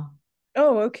now.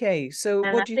 Oh, okay. So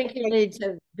and what I do you think you need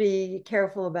to be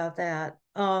careful about that.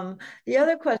 The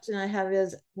other question I have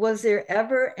is, was there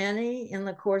ever any, in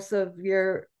the course of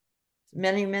your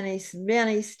many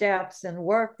steps and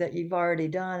work that you've already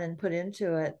done and put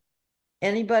into it,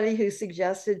 anybody who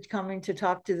suggested coming to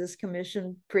talk to this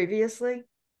commission previously?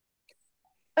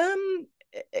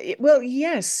 Well,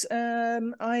 yes. Let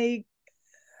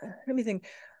me think.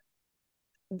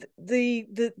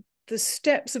 The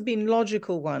steps have been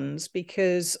logical ones,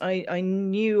 because I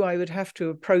knew I would have to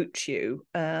approach you,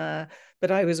 but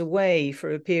I was away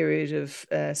for a period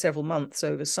of several months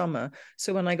over summer.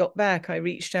 So when I got back, I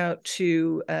reached out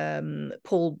to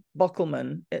Paul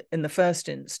Bockelman in the first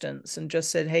instance and just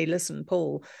said, hey, listen,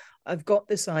 Paul, I've got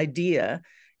this idea,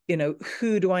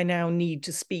 who do I now need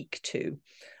to speak to?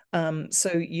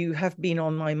 So you have been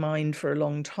on my mind for a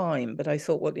long time, but I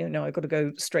thought, well, I've got to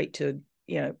go straight to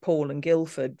Paul and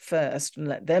Guildford first and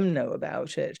let them know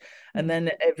about it, and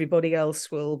then everybody else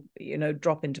will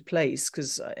drop into place,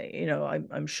 because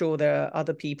I'm sure there are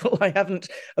other people I haven't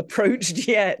approached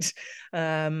yet.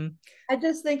 I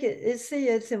just think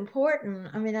it's important.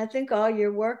 I mean, I think all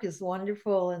your work is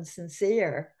wonderful and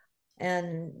sincere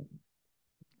and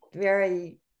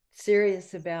very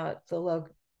serious about the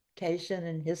location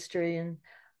and history and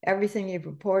everything you've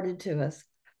reported to us.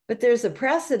 But there's a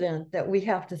precedent that we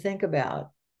have to think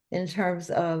about in terms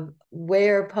of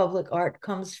where public art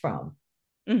comes from,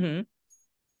 and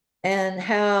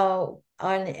how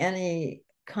on any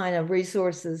kind of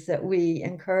resources that we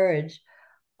encourage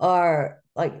are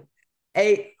like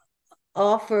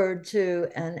offered to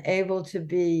and able to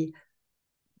be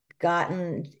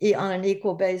gotten on an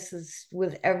equal basis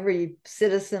with every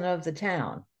citizen of the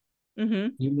town.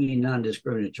 You mean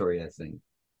non-discriminatory, I think.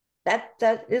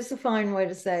 That is a fine way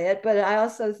to say it, but I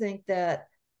also think that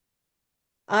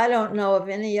I don't know of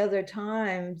any other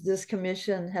time this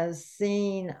commission has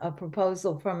seen a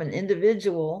proposal from an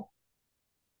individual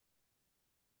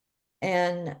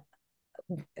and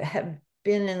have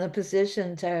been in the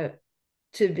position to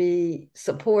be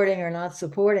supporting or not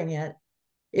supporting it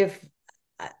if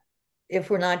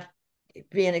we're not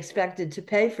being expected to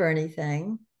pay for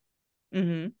anything.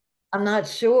 I'm not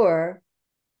sure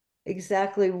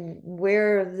exactly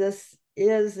where this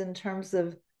is in terms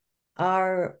of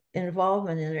our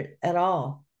involvement in it at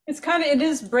all. It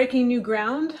is breaking new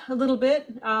ground a little bit.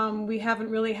 We haven't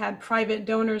really had private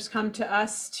donors come to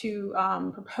us to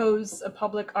propose a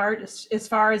public art as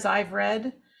far as I've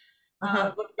read.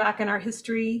 Look back in our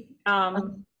history.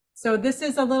 So this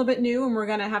is a little bit new, and we're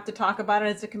going to have to talk about it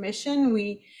as a commission.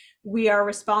 We are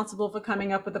responsible for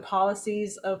coming up with the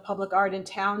policies of public art in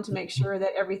town to make sure that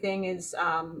everything is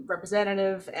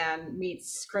representative and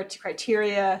meets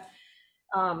criteria,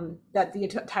 that the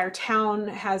entire town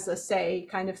has a say,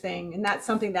 kind of thing. And that's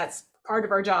something that's part of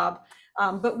our job.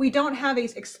 But we don't have a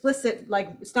explicit,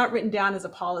 it's not written down as a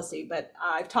policy, but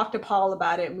I've talked to Paul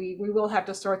about it, and we will have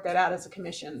to sort that out as a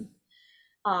commission.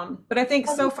 But I think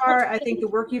so far, I think the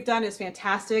work you've done is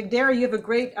fantastic. Dara, you have a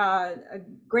great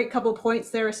couple of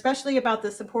points there, especially about the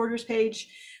supporters page.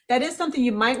 That is something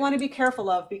you might want to be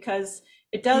careful of, because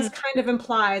it does kind of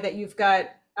imply that you've got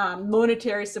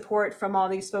monetary support from all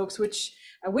these folks, which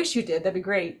I wish you did. That'd be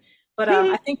great. But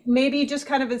I think maybe just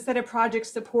kind of instead of project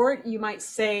support, you might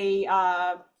say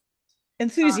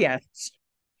enthusiasts.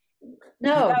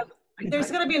 No.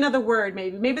 There's going to be another word,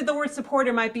 maybe the word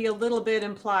supporter might be a little bit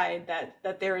implied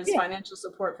that there is financial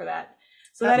support for that.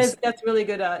 So that's really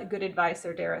good advice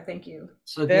there, Dara. Thank you.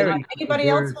 So anybody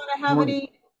else want to have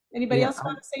anybody else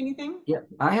want to say anything? Yeah,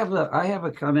 I have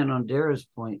a comment on Dara's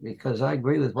point, because I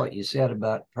agree with what you said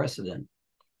about precedent.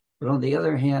 But on the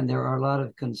other hand, there are a lot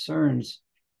of concerns,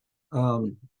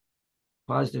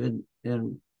 positive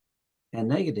and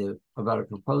negative, about a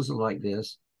proposal like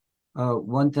this.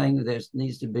 One thing, there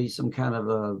needs to be some kind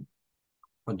of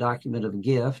a document of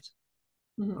gift.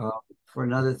 Mm-hmm. For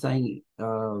another thing,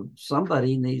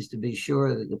 somebody needs to be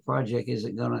sure that the project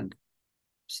isn't going to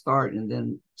start and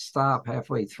then stop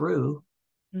halfway through,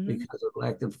 mm-hmm. because of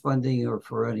lack of funding or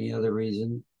for any other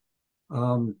reason.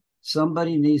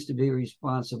 Somebody needs to be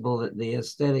responsible that the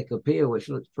aesthetic appeal, which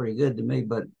looks pretty good to me,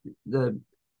 but the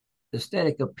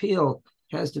aesthetic appeal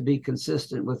has to be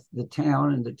consistent with the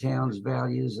town and the town's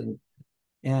values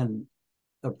and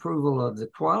approval of the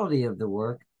quality of the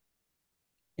work.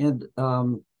 And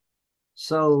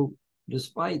so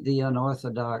despite the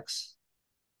unorthodox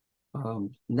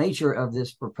nature of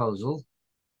this proposal,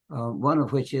 one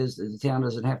of which is that the town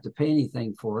doesn't have to pay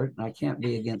anything for it, and I can't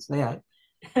be against that.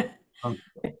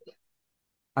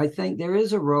 I think there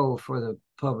is a role for the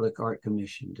Public Art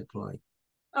Commission to play.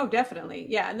 Oh, definitely.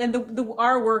 Yeah. And then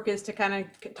our work is to kind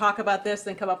of talk about this,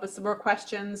 then come up with some more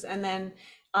questions. And then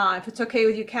if it's okay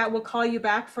with you, Kat, we'll call you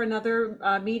back for another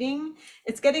meeting.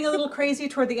 It's getting a little crazy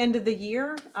toward the end of the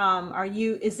year.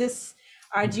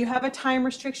 Do you have a time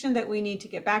restriction that we need to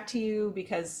get back to you?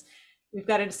 Because we've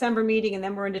got a December meeting and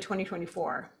then we're into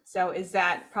 2024. So is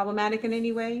that problematic in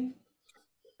any way?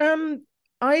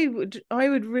 I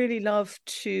would really love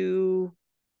to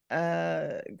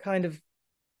kind of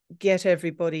get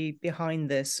everybody behind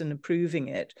this and approving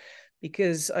it,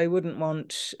 because I wouldn't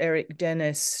want Eric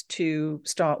Dennis to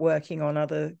start working on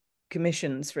other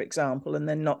commissions, for example, and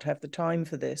then not have the time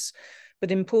for this.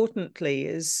 But importantly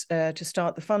is to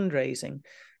start the fundraising,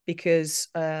 because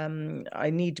I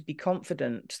need to be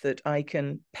confident that I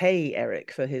can pay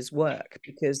Eric for his work,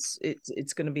 because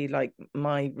it's going to be like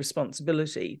my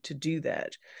responsibility to do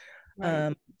that.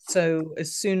 Right. So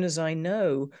as soon as I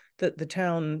know that the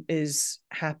town is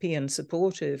happy and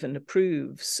supportive and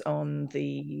approves on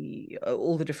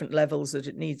all the different levels that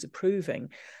it needs approving,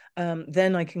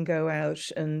 then I can go out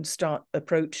and start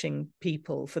approaching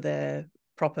people for their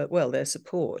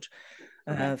support,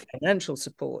 financial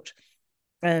support.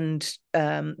 And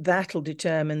that'll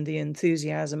determine the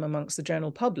enthusiasm amongst the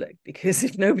general public, because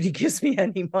if nobody gives me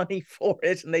any money for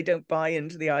it and they don't buy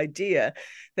into the idea,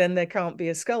 then there can't be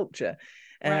a sculpture.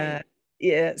 Right.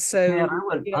 Yeah. So man,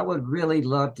 I would really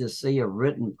love to see a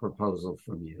written proposal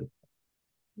from you.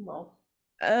 Well,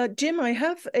 Jim, I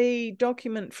have a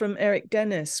document from Eric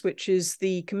Dennis, which is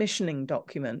the commissioning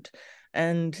document.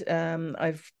 And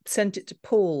I've sent it to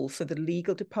Paul for the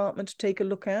legal department to take a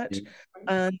look at.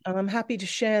 And I'm happy to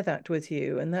share that with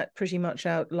you. And that pretty much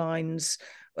outlines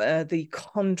the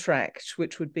contract,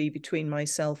 which would be between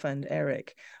myself and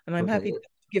Eric. And I'm happy to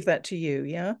give that to you,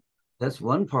 yeah? That's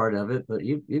one part of it, but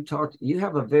you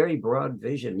have a very broad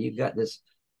vision. You've got this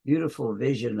beautiful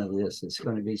vision of this. It's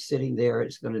going to be sitting there.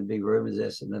 It's going to be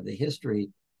reminiscent of the history.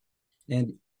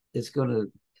 And it's going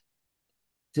to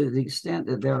the extent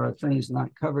that there are things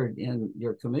not covered in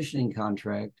your commissioning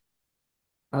contract,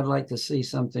 I'd like to see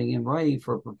something in writing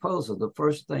for a proposal. The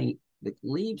first thing that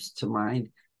leaps to mind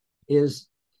is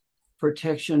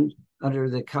protection under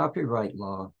the copyright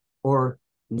law or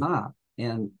not.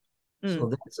 And so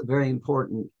that's a very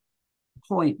important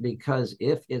point, because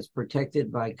if it's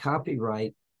protected by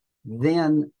copyright,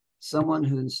 then someone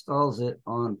who installs it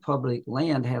on public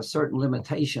land has certain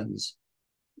limitations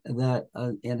that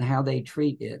in how they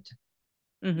treat it.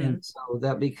 Mm-hmm. And so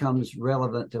that becomes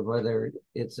relevant to whether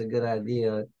it's a good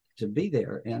idea to be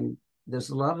there. And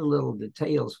there's a lot of little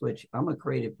details, which I'm a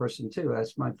creative person too.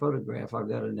 That's my photograph. I've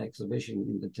got an exhibition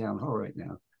in the town hall right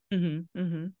now. Mm-hmm.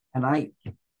 Mm-hmm. And I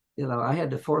had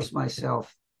to force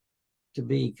myself to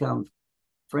become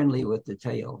friendly with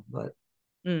detail, but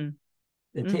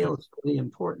detail is really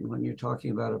important when you're talking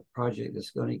about a project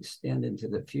that's going to extend into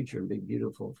the future and be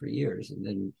beautiful for years and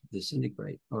then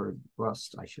disintegrate or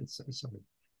rust, I should say. Sorry.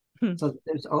 So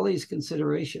there's all these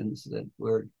considerations that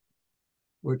we're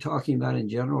talking about in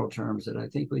general terms that I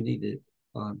think we need to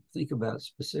think about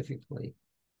specifically.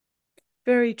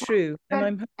 Very true.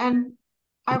 And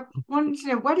I wanted to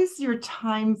know, what is your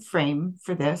time frame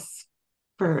for this,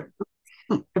 for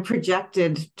a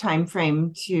projected time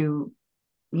frame to,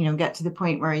 get to the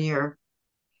point where you're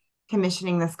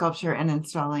commissioning the sculpture and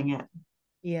installing it?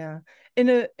 Yeah,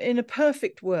 in a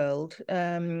perfect world,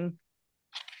 I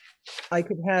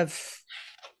could have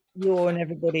your and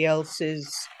everybody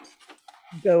else's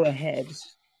go ahead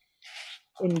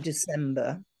in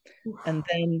December, and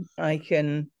then I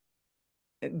can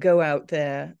go out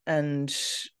there and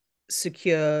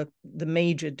secure the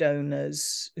major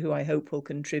donors who I hope will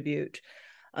contribute.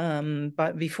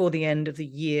 but before the end of the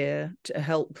year, to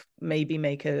help maybe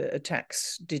make a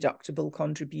tax deductible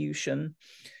contribution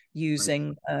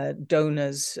using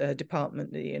donors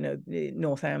department,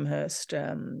 North Amherst,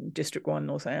 District 1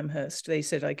 North Amherst. They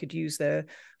said I could use their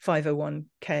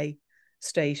 501k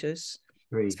status.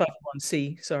 It's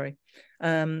 501c, sorry.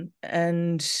 And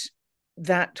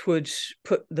that would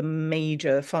put the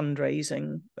major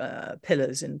fundraising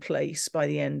pillars in place by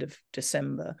the end of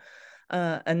December.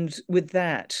 And with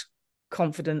that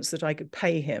confidence that I could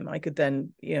pay him, I could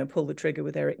then, pull the trigger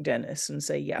with Eric Dennis and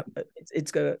say, yeah,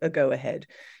 it's a go ahead.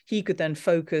 He could then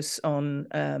focus on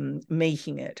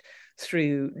making it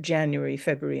through January,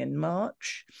 February, and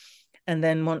March. And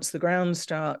then once the ground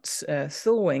starts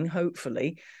thawing,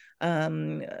 hopefully,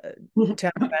 Town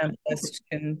of Amherst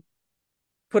can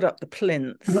put up the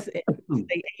plinth in say,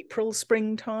 April,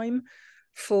 springtime,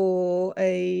 for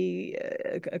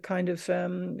a kind of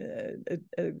a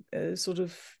sort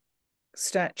of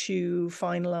statue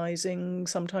finalizing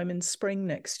sometime in spring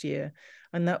next year,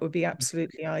 and that would be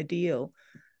absolutely ideal.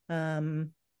 Yeah,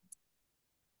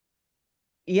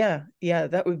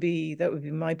 that would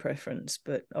be my preference,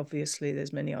 but obviously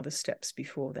there's many other steps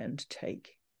before then to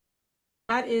take.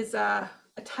 That is a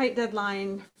tight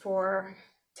deadline for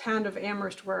Town of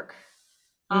Amherst work.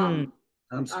 The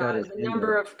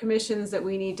number of commissions that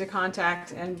we need to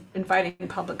contact and inviting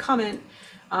public comment.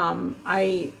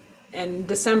 And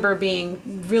December being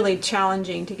really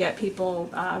challenging to get people,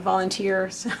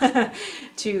 volunteers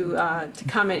to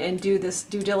come in and do this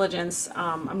due diligence.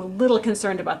 I'm a little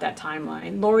concerned about that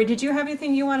timeline. Lori, did you have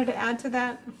anything you wanted to add to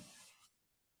that?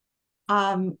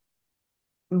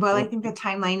 Well, I think the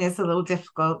timeline is a little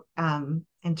difficult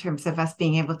in terms of us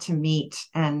being able to meet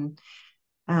and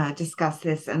discuss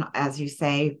this, and as you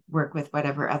say, work with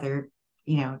whatever other,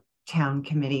 town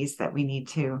committees that we need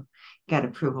to get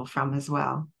approval from as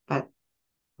well. But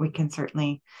we can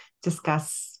certainly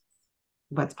discuss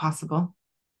what's possible.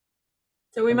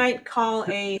 So we might call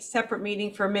a separate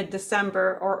meeting for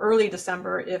mid-December or early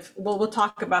December. If we'll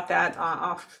talk about that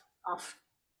off.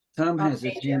 Tom has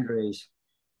his hand raised.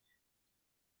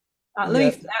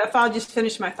 If I'll just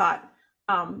finish my thought.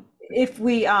 If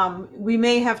we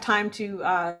may have time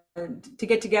to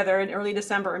get together in early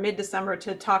December or mid-December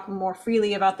to talk more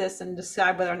freely about this and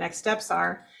decide what our next steps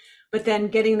are. But then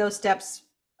getting those steps,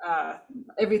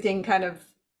 everything kind of,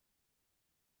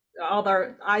 all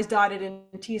our I's dotted and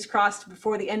T's crossed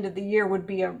before the end of the year would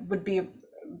be a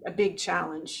big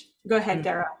challenge. Go ahead,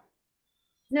 Dara.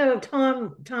 No,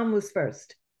 Tom was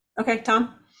first. Okay,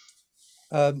 Tom.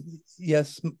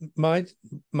 Yes, my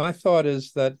thought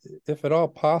is that if at all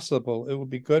possible, it would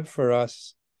be good for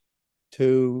us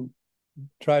to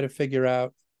try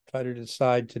to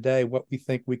decide today what we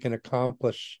think we can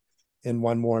accomplish in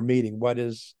one more meeting. What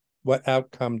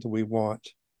outcome do we want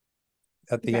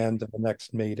at the end of the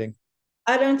next meeting?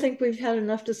 I don't think we've had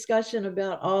enough discussion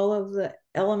about all of the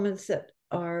elements that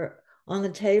are on the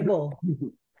table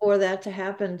for that to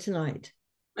happen tonight.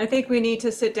 I think we need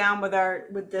to sit down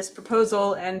with this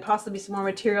proposal and possibly some more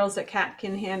materials that Kat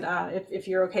can hand, if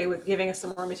you're okay with giving us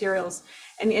some more materials,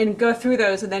 and go through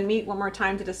those, and then meet one more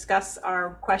time to discuss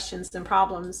our questions and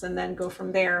problems, and then go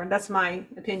from there. That's my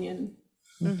opinion.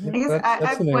 I guess I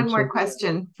have one more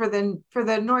question for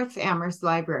the North Amherst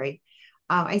Library.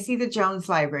 I see the Jones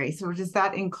Library. So does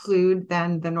that include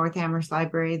then the North Amherst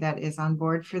Library that is on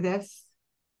board for this?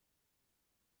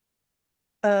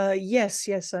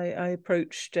 Yes, I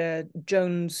approached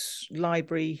Jones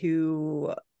Library,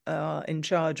 who are in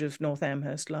charge of North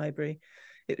Amherst Library.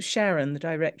 It was Sharon, the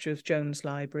director of Jones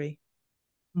Library.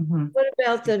 Mm-hmm. What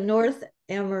about the North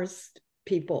Amherst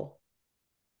people?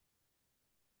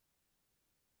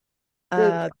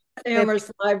 The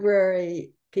Amherst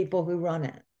Library people who run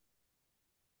it.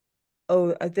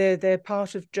 Oh, they're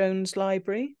part of Jones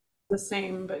Library? The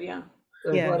same, but yeah.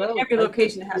 Every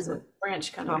location has a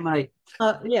branch kind of.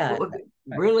 Yeah. What would be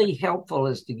really helpful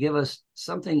is to give us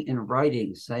something in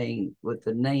writing saying with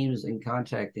the names and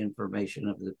contact information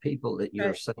of the people that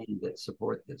you're saying that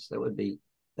support this. That would be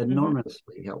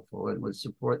enormously helpful and would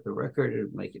support the record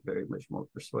and make it very much more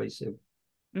persuasive.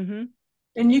 And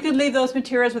you could leave those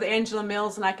materials with Angela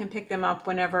Mills, and I can pick them up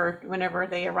whenever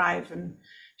they arrive and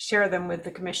share them with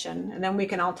the commission, and then we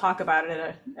can all talk about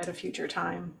it at a future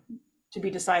time to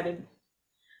be decided.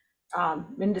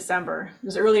 In December,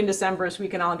 as early in December as we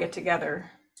can all get together.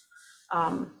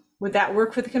 Would that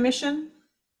work for the commission?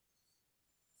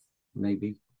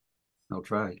 Maybe. I'll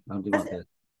try. I'll do my best.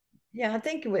 Yeah, I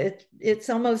think it's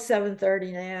almost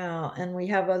 7:30 now, and we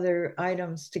have other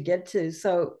items to get to.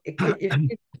 So if you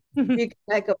could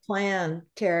make a plan,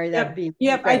 Terry, that'd be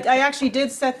Yep. great. I actually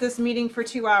did set this meeting for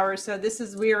 2 hours, so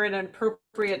we are in an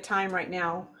appropriate time right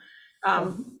now.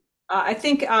 I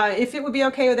think if it would be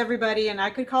okay with everybody, and I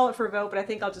could call it for a vote, but I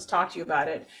think I'll just talk to you about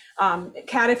it.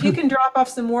 Kat, if you can drop off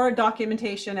some more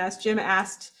documentation, as Jim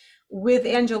asked, with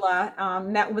Angela,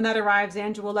 when that arrives,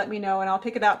 Angela will let me know, and I'll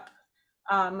pick it up.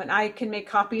 And I can make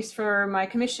copies for my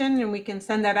commission, and we can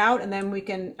send that out, and then we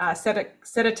can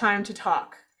set a time to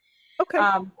talk. Okay.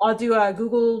 I'll do a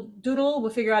Google Doodle.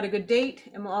 We'll figure out a good date,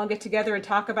 and we'll all get together and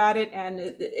talk about it. And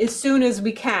as soon as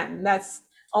we can, that's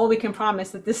all we can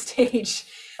promise at this stage.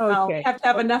 Okay. We have to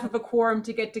have enough of a quorum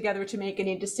to get together to make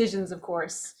any decisions, of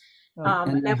course. Okay.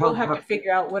 And then we'll have to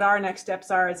figure out what our next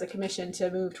steps are as a commission to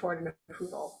move toward an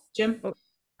approval. Jim?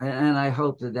 And I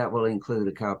hope that will include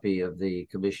a copy of the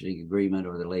commissioning agreement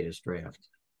or the latest draft.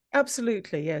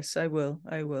 Absolutely, yes, I will.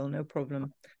 No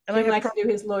problem. And Jim I likes to do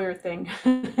his lawyer thing.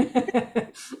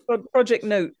 project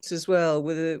notes as well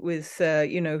with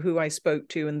you know, who I spoke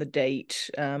to and the date.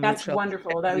 That's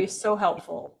wonderful. That would be so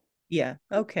helpful. Yeah.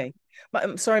 Okay.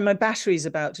 I'm sorry, my battery's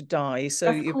about to die.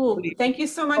 So that's cool. Thank you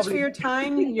so much for your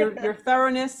time, your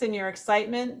thoroughness, and your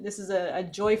excitement. This is a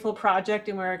joyful project,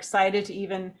 and we're excited to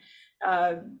even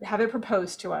have it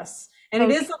proposed to us. And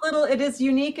it is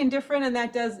unique and different, and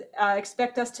that does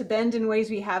expect us to bend in ways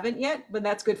we haven't yet, but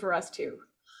that's good for us too.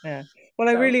 Yeah. Well,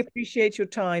 I really appreciate your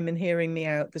time and hearing me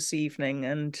out this evening,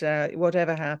 and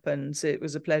whatever happens, it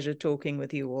was a pleasure talking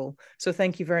with you all. So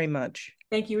thank you very much.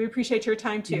 Thank you. We appreciate your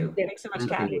time too. Thanks so much,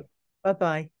 Kathy.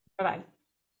 Bye-bye. Bye-bye.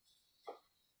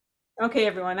 Okay,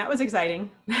 everyone, that was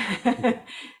exciting.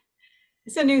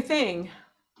 It's a new thing.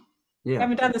 Yeah. I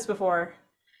haven't done this before.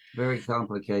 Very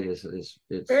complicated.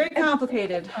 It's very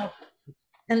complicated.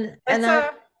 And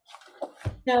it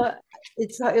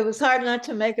was hard not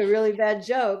to make a really bad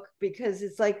joke, because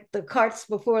it's like the cart's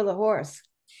before the horse.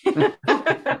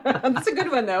 That's a good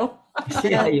one, though.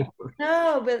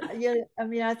 No, but I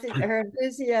mean, I think her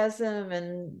enthusiasm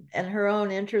and her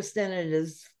own interest in it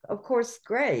is, of course,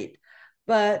 great,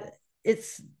 but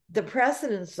it's the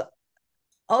precedents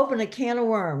open a can of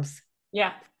worms.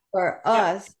 Yeah. For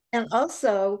us. And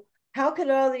also, how could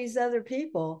all these other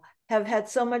people have had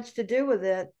so much to do with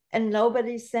it and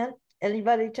nobody sent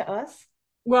anybody to us?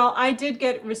 Well, I did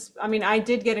get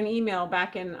an email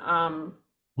back in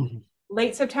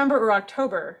late September or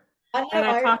October, and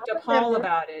I talked to Paul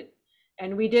about it,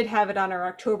 and we did have it on our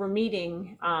October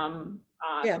meeting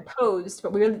proposed,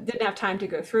 but we didn't have time to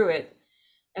go through it.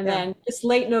 And then this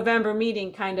late November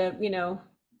meeting kind of,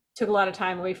 took a lot of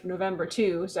time away from November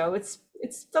too. So it's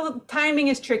still, timing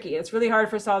is tricky. It's really hard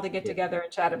for us all to get together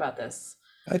and chat about this.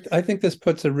 I think this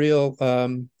puts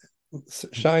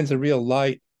shines a real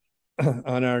light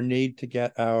on our need to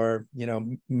get our,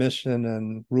 mission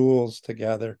and rules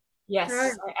together. Yes,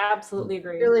 I absolutely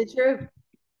agree. Really true.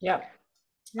 Yep.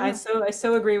 Yeah. I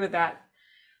so agree with that.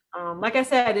 Like I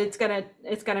said, it's gonna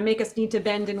make us need to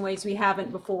bend in ways we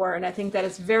haven't before, and I think that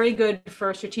is very good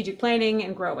for strategic planning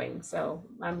and growing. So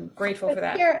I'm grateful for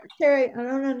that. Terry, I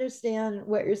don't understand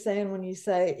what you're saying when you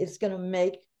say it's going to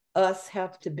make us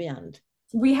have to bend.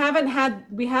 We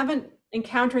haven't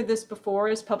encountered this before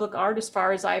as public art, as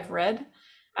far as I've read.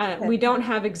 We don't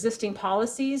have existing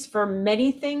policies for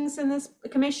many things in this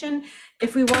commission.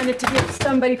 If we wanted to give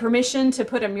somebody permission to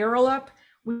put a mural up,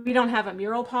 we don't have a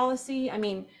mural policy. I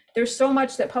mean, there's so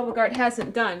much that public art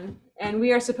hasn't done, and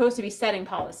we are supposed to be setting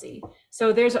policy.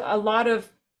 So there's a lot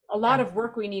of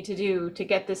work we need to do to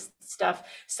get this stuff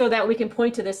so that we can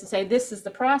point to this and say, this is the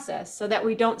process, so that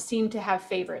we don't seem to have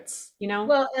favorites,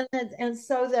 Well, and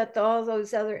so that all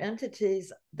those other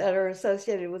entities that are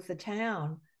associated with the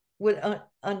town would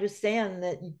understand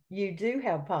that you do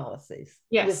have policies.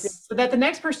 Yes, so that the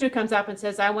next person who comes up and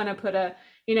says, I want to put a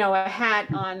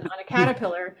hat on a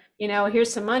caterpillar,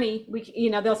 here's some money.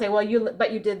 They'll say, well,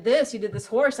 you did this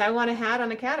horse. I want a hat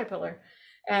on a caterpillar.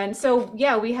 And so,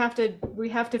 we have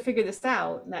to figure this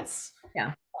out. And that's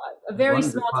a very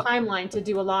small timeline to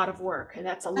do a lot of work. And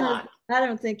that's a lot. I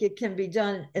don't think it can be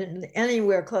done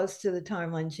anywhere close to the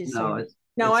timeline she's saying.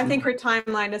 No, I think her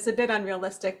timeline is a bit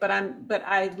unrealistic, but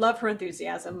I love her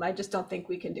enthusiasm. I just don't think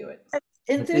we can do it. I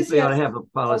think we ought to have a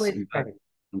policy.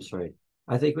 I'm sorry.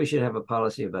 I think we should have a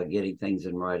policy about getting things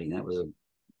in writing. That was a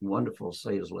wonderful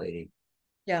sales lady.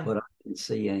 Yeah. But I didn't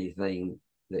see anything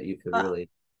that you could really.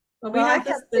 Well, we have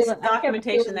this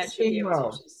documentation that should be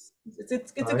able to. It's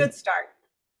a good start.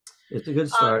 It's a good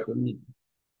start.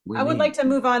 I would like to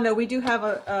move on, though. We do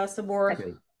have some more,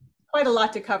 quite a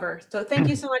lot to cover. So thank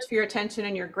you so much for your attention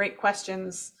and your great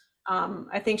questions.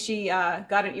 I think she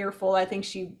got an earful. I think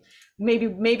she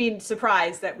maybe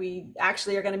surprised that we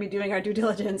actually are going to be doing our due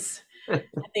diligence. I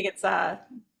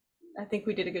think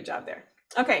we did a good job there.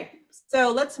 Okay,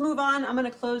 so let's move on. I'm going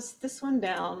to close this one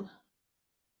down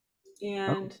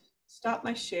and stop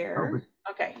my share.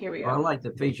 Okay, here we go. I like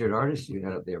the featured artist you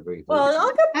had up there briefly. Well,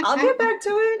 I'll get back to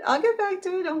it. I'll get back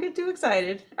to it. Don't get too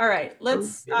excited. All right,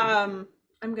 let's. I'm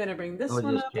going to bring this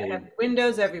one up. I have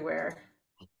windows everywhere.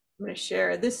 I'm going to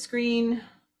share this screen.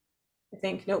 I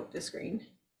think, nope, this screen.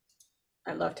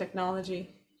 I love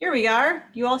technology. Here we are.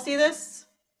 You all see this?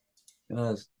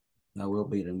 Yes, I will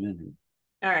be in a minute.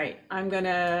 All right, I'm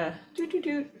gonna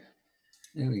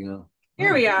There we go.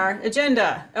 Here we are,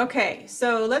 agenda. Okay,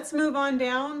 so let's move on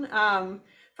down.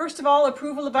 First of all,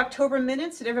 approval of October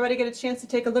minutes. Did everybody get a chance to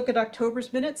take a look at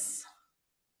October's minutes?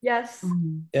 Yes.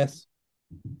 Yes.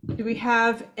 Do we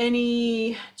have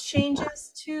any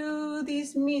changes to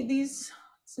these? Is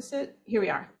this it? Here we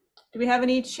are. Do we have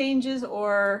any changes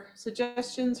or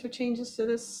suggestions for changes to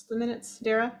the minutes,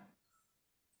 Dara?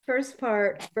 First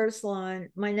part, first line.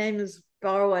 My name is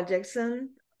Barwa Dixon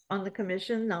on the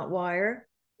commission, not Wire.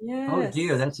 Yes. Oh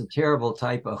dear, that's a terrible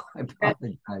typo. I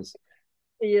apologize.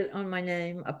 See it on my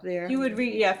name up there. You would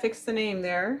fix the name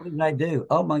there. What did I do?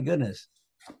 Oh my goodness.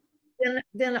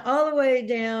 Then all the way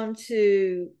down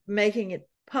to making it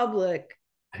public.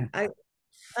 I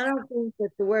don't think that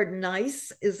the word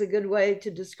nice is a good way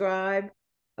to describe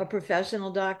a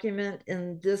professional document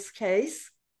in this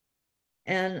case.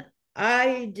 And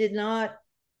I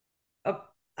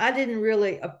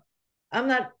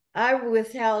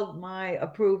withheld my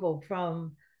approval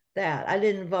from that. I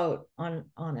didn't vote on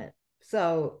it.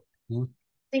 So I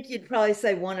think you'd probably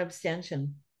say one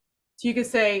abstention. So you could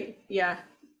say, yeah.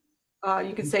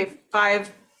 You could say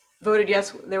 5 voted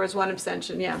yes, there was 1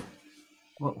 abstention, yeah.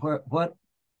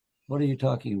 What are you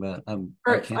talking about?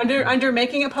 Under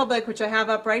making it public, which I have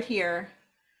up right here.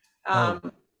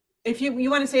 If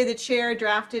you want to say the chair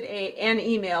drafted an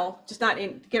email, just not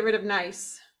get rid of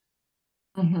nice.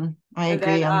 I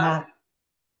agree on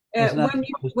that.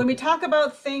 When we talk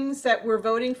about things that we're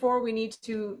voting for, we need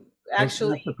to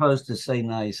actually. It's not supposed to say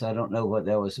nice. I don't know what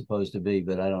that was supposed to be,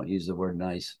 but I don't use the word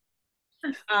nice.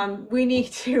 We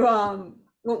need to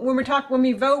when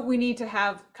we vote, we need to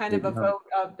have kind of a vote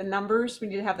of the numbers. We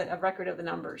need to have a record of the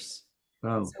numbers.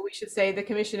 So we should say the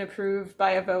commission approved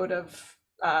by a vote of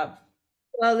there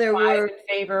 5 were in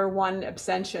favor, 1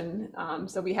 abstention.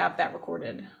 So we have that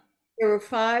recorded. There were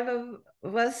 5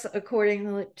 of us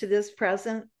according to this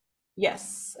present.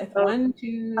 Yes, 1,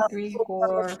 2, 3,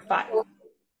 4, 5.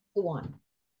 1.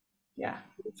 Yeah.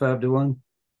 5 to 1.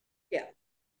 Yeah.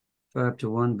 5 to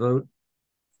 1 vote.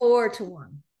 4 to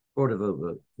 1. 4 to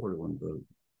vote. 4 to 1 vote.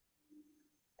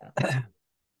 Yeah.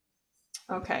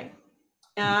 Okay.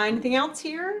 Anything else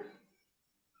here?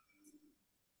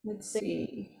 Let's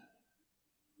see.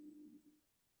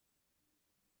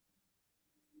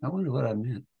 I wonder what I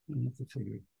meant. I have to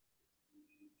figure it.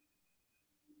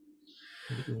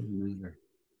 It doesn't matter.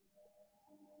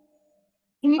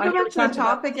 Can you go back to the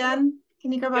top again?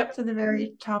 Can you go back to the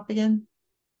very top again?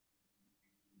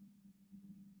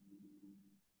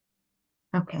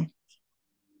 Okay.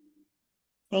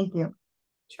 Thank you.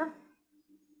 Sure.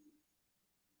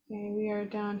 Okay, we are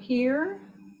down here.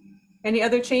 Any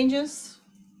other changes?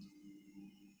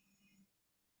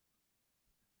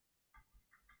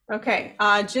 Okay,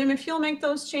 Jim, if you'll make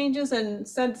those changes and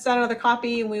send another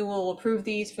copy, and we will approve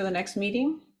these for the next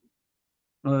meeting.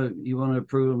 You want to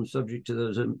approve them subject to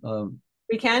those?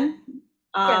 We can.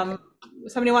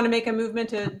 Somebody want to make a movement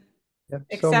to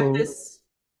accept this?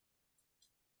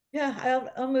 Yeah,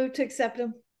 I'll move to accept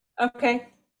them. Okay.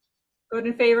 Vote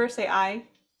in favor, say aye.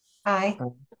 Aye.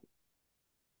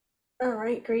 All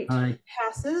right, great. Aye.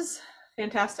 Passes.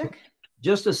 Fantastic.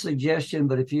 Just a suggestion,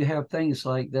 but if you have things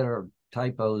like that are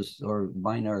typos or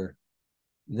minor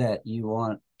that you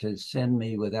want to send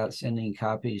me without sending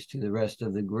copies to the rest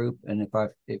of the group, and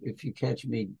if you catch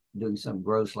me doing something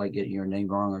gross like getting your name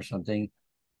wrong or something,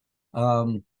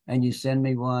 and you send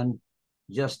me one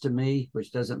just to me,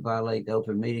 which doesn't violate the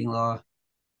open meeting law,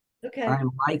 okay,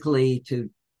 I'm likely to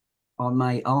on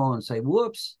my own say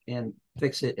whoops and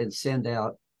fix it and send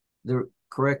out the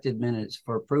corrected minutes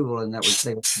for approval, and that would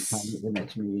save us some time at the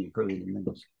next meeting approving the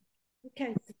minutes.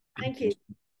 Okay, thank you.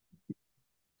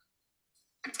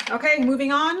 Okay,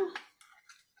 moving on.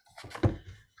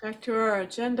 Back to our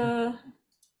agenda.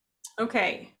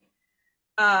 Okay.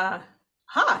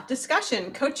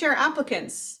 Discussion, co-chair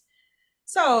applicants.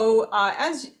 So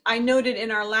as I noted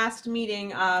in our last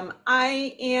meeting,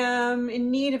 I am in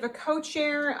need of a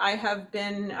co-chair. I have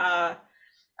been,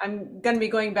 I'm going to be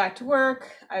going back to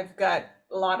work. I've got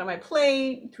a lot on my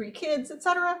plate, 3 kids,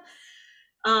 etc.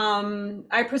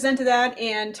 I presented that,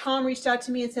 and Tom reached out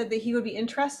to me and said that he would be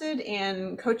interested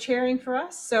in co-chairing for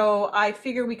us. So I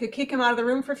figured we could kick him out of the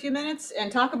room for a few minutes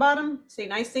and talk about him, say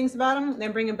nice things about him, and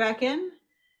then bring him back in.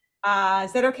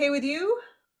 Is that okay with you?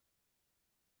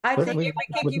 I think if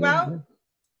I kick you out?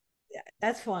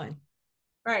 That's fine.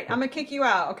 All right, I'm gonna kick you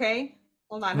out, okay?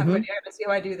 Hold on, I have to see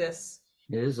how I do this.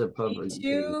 It is a public.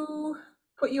 To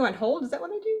put you on hold, is that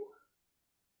what I do?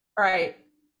 All right,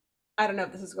 I don't know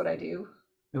if this is what I do.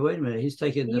 Wait a minute, he's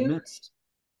taking the minutes.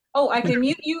 Oh, I can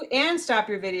mute you and stop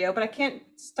your video, but I can't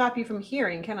stop you from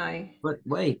hearing, can I? But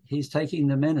wait, he's taking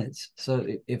the minutes. So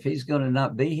if he's going to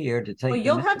not be here to take, well,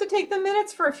 you'll have to take the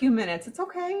minutes for a few minutes. It's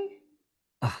okay.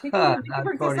 not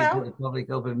according to the public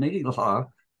open meeting law.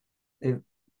 I'm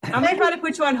gonna try to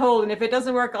put you on hold, and if it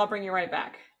doesn't work, I'll bring you right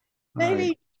back.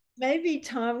 Maybe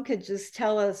Tom could just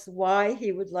tell us why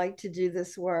he would like to do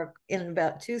this work in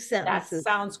about 2 sentences.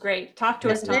 That sounds great. Talk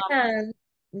to us, Tom. Then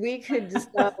we could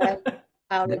decide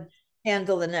how to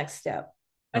handle the next step.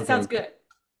 That sounds good.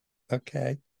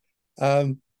 Okay.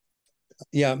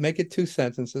 Yeah, make it 2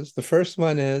 sentences. The first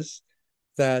one is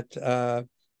that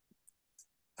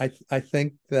I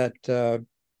think that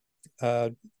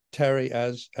Terry,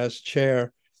 as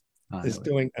chair, is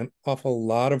doing an awful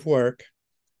lot of work.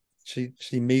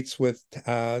 She meets with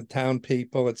town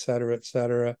people, et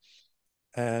cetera,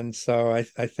 and so I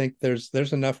think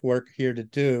there's enough work here to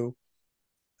do,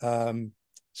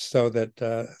 so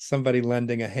that somebody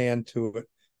lending a hand to it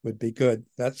would be good.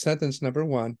 That's sentence number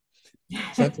 1.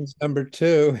 Sentence number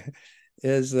 2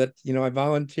 is that, I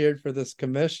volunteered for this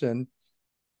commission,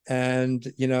 and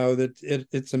that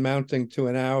it's amounting to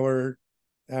an hour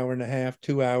and a half,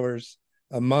 2 hours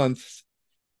a month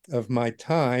of my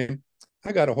time.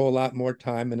 I got a whole lot more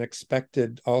time and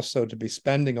expected also to be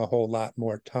spending a whole lot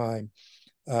more time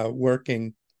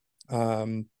working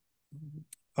on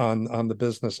the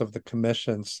business of the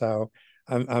commission. So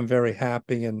I'm very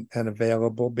happy and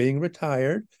available, being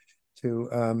retired,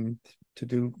 to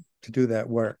do that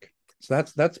work. So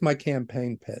that's my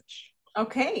campaign pitch.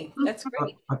 Okay, that's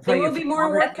great. There will be more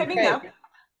work coming up.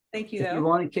 Thank you. If you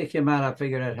want to kick him out, I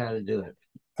figured out how to do it.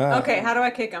 Okay, how do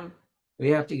I kick him? We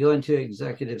have to go into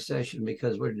executive session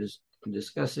because we're just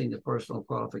discussing the personal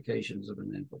qualifications of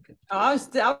an applicant. Oh, I was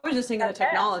just thinking the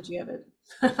technology of it.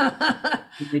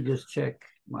 Let me just check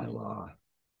my law.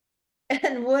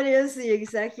 And what is the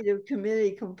executive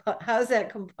committee? How's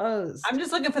that composed? I'm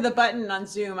just looking for the button on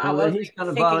Zoom. He's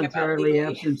going to voluntarily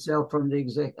absent himself from the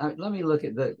exec. Let me look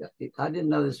at I didn't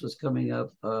know this was coming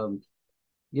up.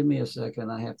 Give me a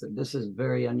second. This is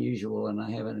very unusual and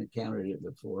I haven't encountered it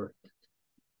before.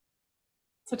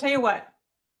 So tell you what,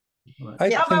 how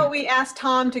about we ask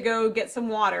Tom to go get some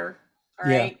water?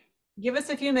 All right. Give us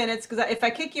a few minutes, because if I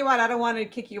kick you out, I don't want to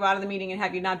kick you out of the meeting and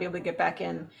have you not be able to get back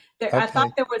in. I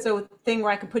thought there was a thing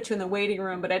where I could put you in the waiting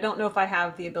room, but I don't know if I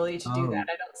have the ability to do that.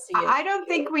 I don't see it. I don't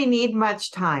think we need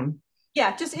much time.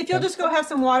 Yeah, if you'll just go have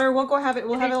some water, we'll go have it.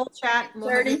 We'll have a little chat. And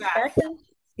we'll 30 seconds.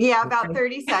 Yeah, about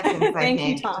 30 seconds. I Thank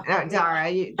think. you, Tom. Dara,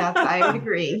 I would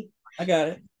agree. I got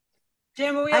it.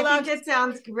 Jim, are we allowed? I think it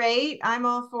sounds great. I'm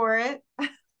all for it. I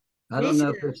don't know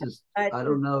if this is. I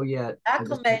don't know yet.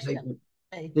 Acclamation.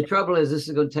 The trouble is, this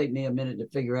is going to take me a minute to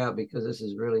figure out because this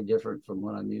is really different from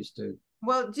what I'm used to.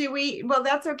 Well,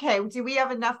 that's okay. Do we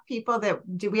have enough people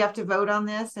do we have to vote on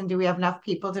this? And do we have enough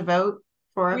people to vote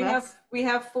for us? We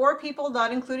have 4 people,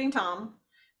 not including Tom.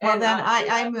 Well, then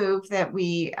I move that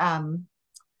we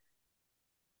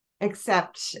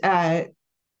accept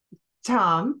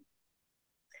Tom.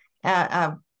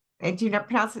 Do you not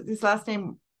pronounce his last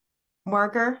name?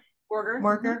 Morger,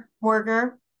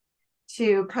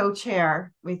 to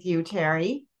co-chair with you,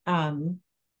 Terry,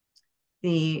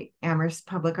 the Amherst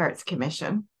Public Arts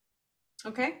Commission.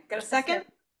 Okay, got a second?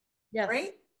 Yes.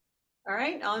 Great. All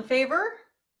right, all in favor?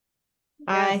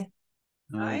 Aye.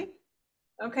 Aye.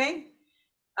 Okay.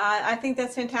 I think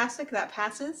that's fantastic. That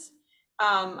passes.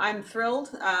 I'm thrilled.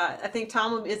 I think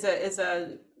Tom is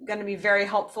going to be very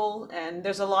helpful, and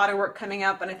there's a lot of work coming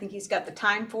up, and I think he's got the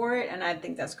time for it, and I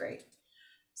think that's great.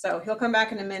 So he'll come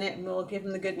back in a minute and we'll give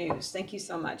him the good news. Thank you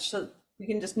so much. So we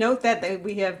can just note that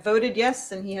we have voted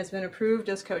yes, and he has been approved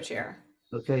as co-chair.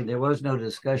 Okay, there was no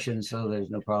discussion, so there's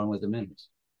no problem with the minutes.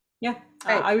 Yeah,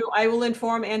 I will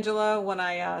inform Angela when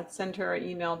I send her an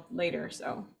email later.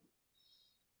 So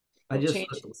we'll change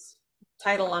his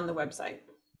title on the website.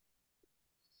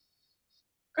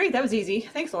 Great, that was easy.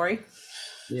 Thanks, Lori.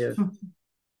 Yeah.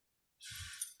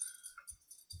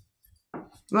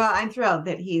 Well, I'm thrilled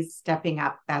that he's stepping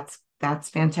up. That's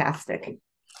fantastic.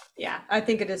 Yeah, I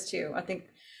think it is too. I think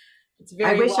It's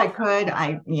very I wish I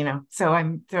welcome. could. So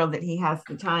I'm thrilled that he has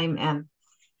the time and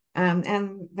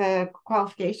the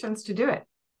qualifications to do it.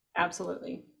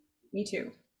 Absolutely. Me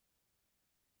too.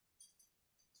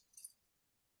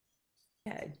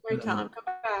 Okay. Great, Tom. Come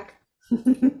back.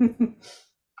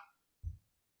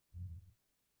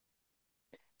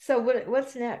 So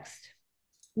what's next?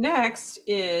 Next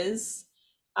is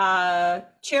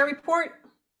chair report.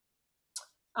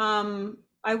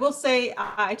 I will say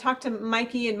I talked to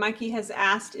Mikey, and Mikey has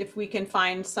asked if we can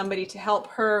find somebody to help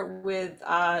her with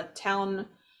town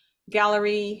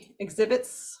gallery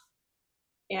exhibits.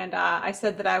 And I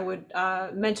said that I would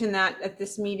mention that at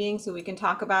this meeting so we can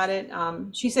talk about it.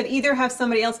 She said either have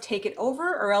somebody else take it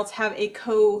over or else have a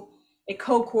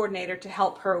co-coordinator to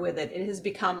help her with it. It has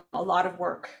become a lot of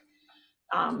work.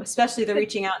 Especially the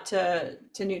reaching out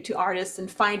to artists and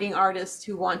finding artists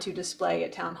who want to display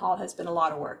at town hall has been a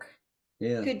lot of work.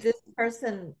 Yeah. Could this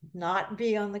person not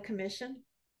be on the commission?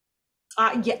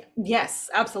 Yes,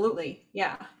 absolutely.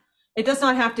 Yeah. It does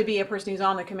not have to be a person who's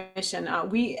on the commission. I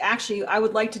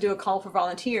would like to do a call for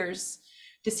volunteers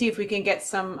to see if we can get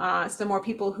some more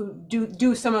people who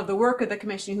do some of the work of the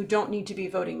commission who don't need to be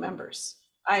voting members.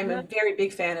 I'm a very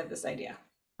big fan of this idea.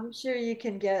 I'm sure you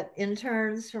can get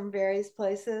interns from various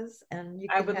places, and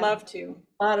I would love to.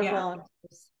 A lot of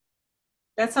volunteers.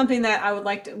 That's something that I would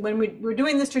like to, when we're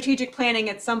doing the strategic planning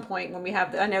at some point, when we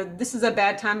have, I know this is a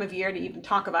bad time of year to even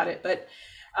talk about it, but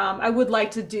I would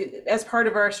like to do, as part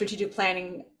of our strategic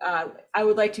planning, I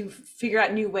would like to figure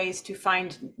out new ways to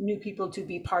find new people to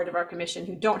be part of our commission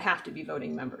who don't have to be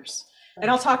voting members. And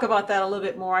I'll talk about that a little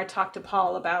bit more. I talked to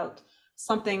Paul about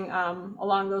something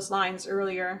along those lines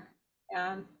earlier.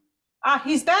 And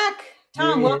he's back.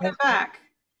 Tom, welcome back.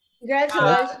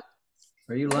 Congratulations.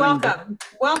 Are you lying down?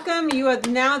 Welcome. You are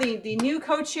now the new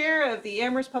co-chair of the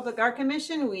Amherst Public Art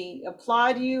Commission. We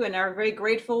applaud you and are very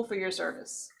grateful for your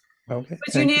service. Okay.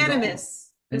 It's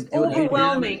unanimous. It's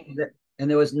overwhelming. And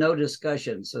there was no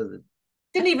discussion, so that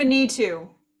didn't even need to.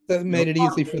 That made it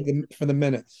easy for the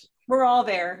minutes. We're all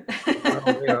there.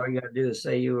 all you gotta do is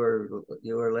say you were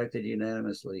elected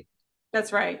unanimously.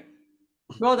 That's right.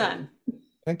 Well done.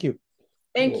 Thank you.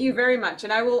 Thank you very much.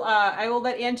 And I will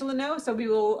let Angela know. So we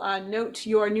will note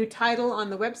your new title on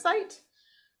the website,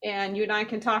 and you and I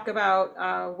can talk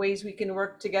about ways we can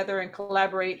work together and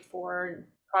collaborate for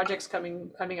projects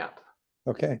coming up.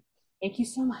 Okay. Thank you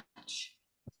so much.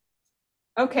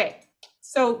 Okay,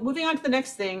 so moving on to the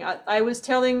next thing, I was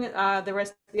telling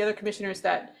the other commissioners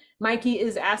that Mikey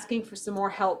is asking for some more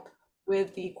help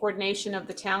with the coordination of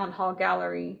the town hall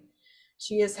gallery.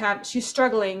 She's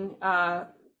struggling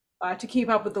to keep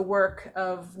up with the work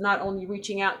of not only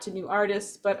reaching out to new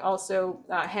artists, but also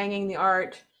hanging the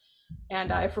art.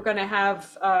 And if we're going to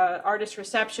have artist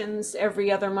receptions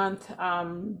every other month,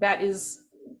 that is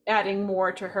adding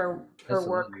more to her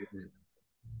work.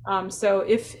 So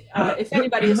if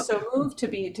anybody is so moved to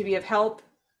be of help,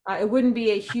 it wouldn't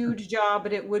be a huge job,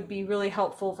 but it would be really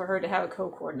helpful for her to have a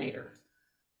co-coordinator.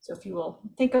 So if you will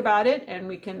think about it, and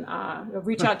we can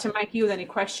reach out to Mikey with any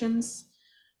questions,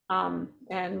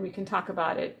 and we can talk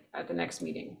about it at the next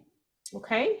meeting.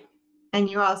 Okay. And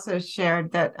you also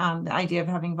shared that the idea of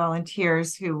having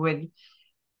volunteers who would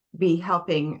be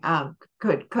helping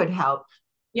could help.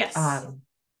 Yes.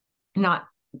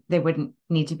 They wouldn't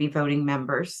need to be voting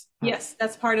members. Yes,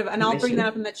 that's part of, and I'll bring that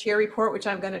up in the chair report, which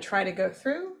I'm going to try to go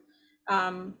through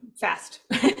fast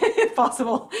if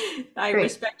possible. I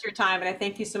respect your time, and I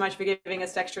thank you so much for giving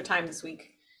us extra time this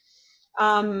week.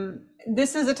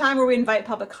 This is a time where we invite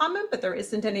public comment, but there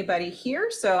isn't anybody here,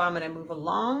 so I'm going to move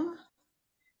along.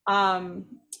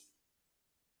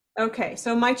 Okay,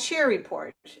 so my chair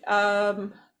report. I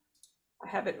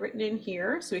have it written in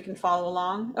here so we can follow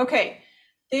along. Okay,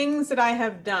 things that I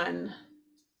have done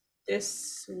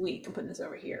this week. I'm putting this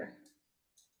over here.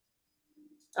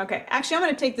 Okay, actually, I'm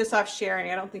going to take this off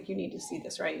sharing. I don't think you need to see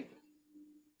this, right?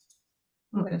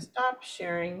 I'm going to stop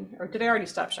sharing, or did I already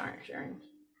stop sharing?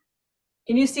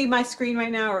 Can you see my screen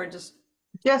right now, or just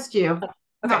you? Okay,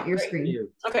 Not your great. screen.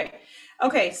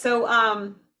 Okay. So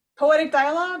poetic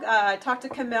dialogue. I talked to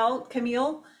Camille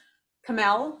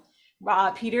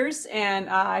Peters,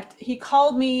 and he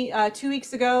called me 2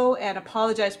 weeks ago and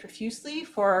apologized profusely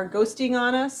for ghosting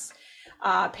on us.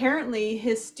 Apparently,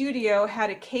 his studio had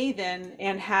a cave-in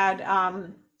and had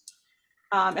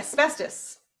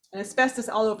asbestos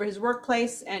all over his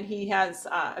workplace, and he has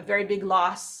a very big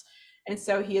loss. And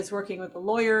so he is working with a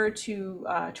lawyer to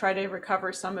try to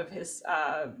recover some of his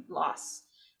loss.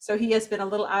 So he has been a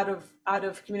little out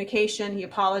of communication. He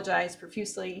apologized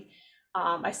profusely.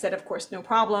 I said, of course, no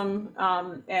problem.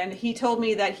 And he told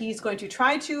me that he's going to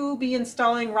try to be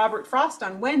installing Robert Frost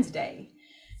on Wednesday.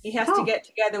 He has to get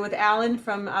together with Alan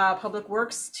from Public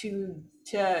Works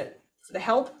for the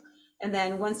help. And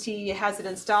then once he has it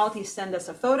installed, he send us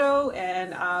a photo,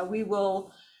 and we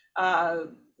will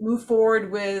move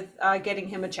forward with getting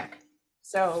him a check.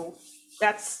 So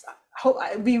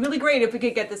it'd be really great if we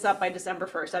could get this up by December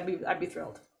 1st. I'd be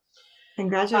thrilled.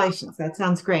 Congratulations. That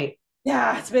sounds great.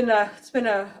 Yeah, it's been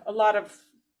a lot of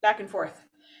back and forth.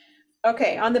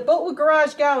 Okay, on the Boatwood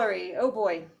Garage Gallery. Oh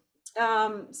boy.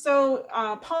 So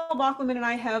Paul Bachleman and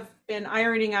I have been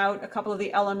ironing out a couple of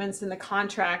the elements in the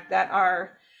contract that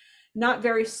are not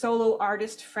very solo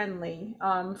artist friendly.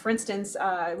 For instance,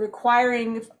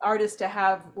 requiring artists to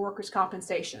have workers'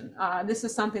 compensation. This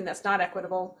is something that's not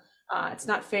equitable. It's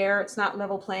not fair. It's not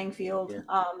level playing field.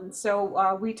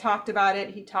 So we talked about it.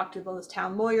 He talked to his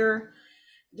town lawyer,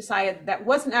 decided that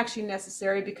wasn't actually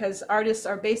necessary because artists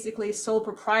are basically sole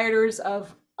proprietors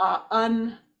of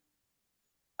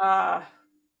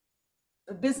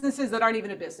businesses that aren't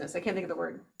even a business. I can't think of the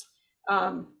word.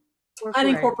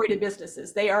 Unincorporated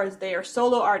businesses. They are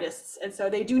solo artists, and so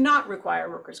they do not require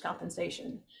workers'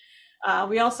 compensation.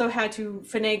 We also had to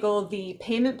finagle the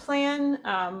payment plan.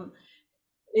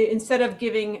 Instead of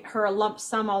giving her a lump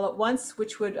sum all at once,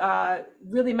 which would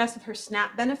really mess with her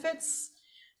SNAP benefits,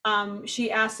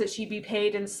 she asked that she be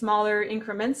paid in smaller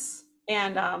increments.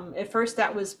 And at first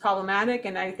that was problematic,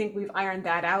 and I think we've ironed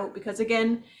that out because,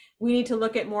 again, we need to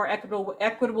look at more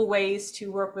equitable ways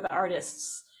to work with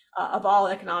artists of all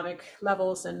economic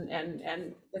levels and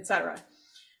et cetera.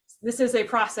 This is a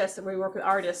process that we work with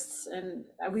artists, and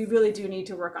we really do need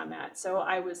to work on that. So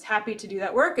I was happy to do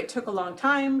that work. It took a long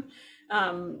time.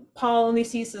 Paul only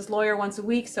sees his lawyer once a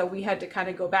week, so we had to kind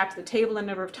of go back to the table a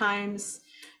number of times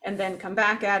and then come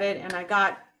back at it. And I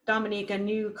got Dominique a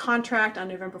new contract on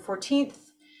November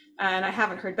 14th, and I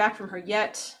haven't heard back from her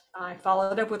yet. I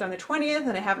followed up with her on the 20th,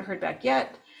 and I haven't heard back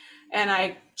yet. And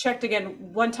I checked again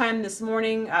one time this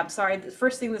morning. I'm sorry, the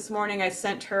first thing this morning, I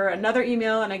sent her another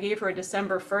email, and I gave her a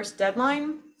December 1st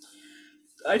deadline.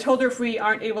 I told her if we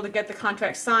aren't able to get the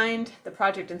contract signed, the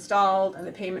project installed, and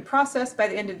the payment processed by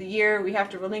the end of the year, we have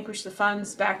to relinquish the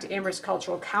funds back to Amherst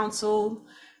Cultural Council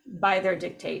by their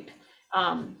dictate.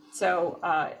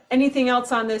 Anything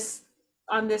else on this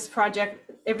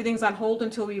project, everything's on hold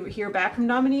until we hear back from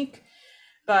Dominique.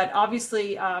 But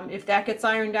obviously, if that gets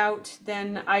ironed out,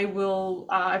 then I will,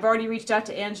 I've already reached out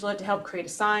to Angela to help create a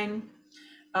sign.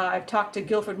 I've talked to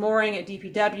Guilford Mooring at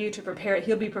DPW to prepare,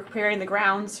 he'll be preparing the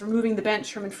grounds, removing the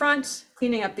bench from in front,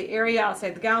 cleaning up the area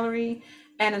outside the gallery,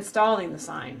 and installing the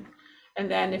sign. And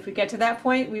then if we get to that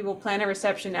point, we will plan a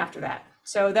reception after that.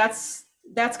 So that's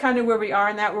kind of where we are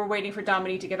in that. We're waiting for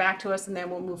Dominique to get back to us, and then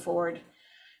we'll move forward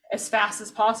as fast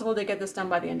as possible to get this done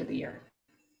by the end of the year.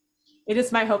 It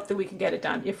is my hope that we can get it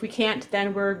done. If we can't,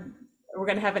 then we're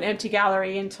going to have an empty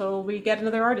gallery until we get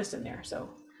another artist in there. So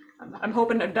I'm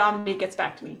hoping that Dominique gets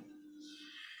back to me.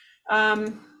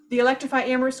 The Electrify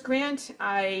Amherst grant,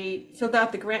 I filled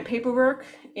out the grant paperwork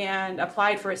and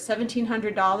applied for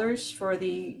 $1,700 for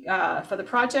the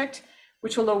project,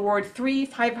 which will award 3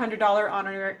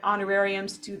 $500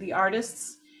 honorariums to the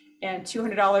artists and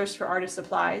 $200 for artist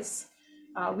supplies.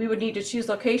 We would need to choose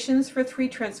locations for 3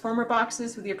 transformer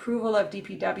boxes with the approval of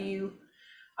DPW.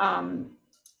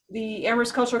 The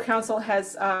Amherst Cultural Council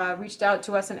has reached out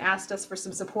to us and asked us for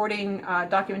some supporting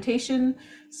documentation.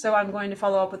 So I'm going to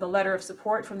follow up with a letter of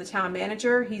support from the town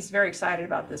manager. He's very excited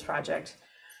about this project.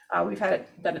 We've had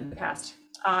it done in the past.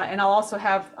 And I'll also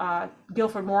have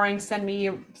Guilford Mooring send me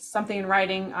something in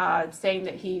writing saying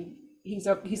that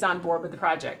he's on board with the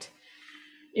project.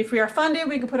 If we are funded,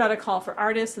 we can put out a call for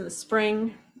artists in the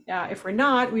spring. If we're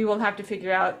not, we will have to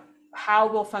figure out how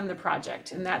we'll fund the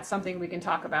project. And that's something we can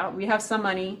talk about. We have some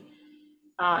money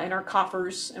in our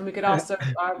coffers, and we could also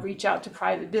reach out to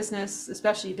private business,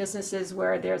 especially businesses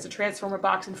where there's a transformer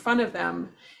box in front of them,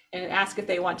 and ask if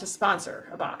they want to sponsor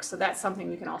a box. So that's something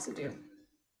we can also do.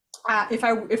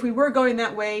 If we were going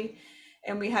that way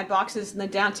and we had boxes in the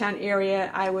downtown area,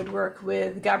 I would work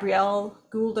with Gabrielle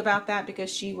Gould about that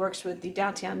because she works with the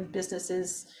downtown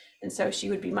businesses. And so she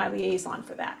would be my liaison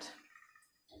for that.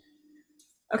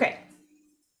 Okay.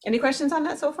 Any questions on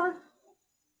that so far?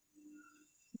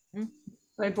 Am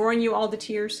I boring you all to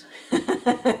tears?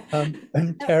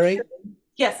 Terry?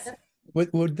 Yes.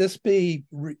 Would this be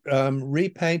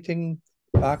repainting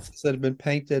boxes that have been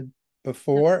painted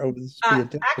before, or would this be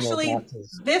additional actually,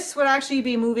 boxes? This would actually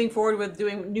be moving forward with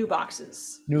doing new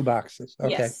boxes. New boxes,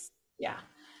 okay. Yes. Yeah.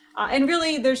 And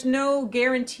really, there's no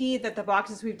guarantee that the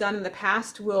boxes we've done in the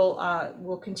past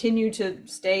will continue to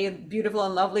stay beautiful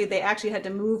and lovely. They actually had to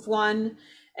move one,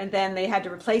 and then they had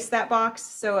to replace that box.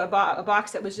 So a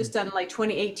box that was just done in like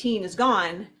 2018 is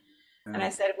gone. And I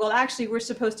said, well, actually, we're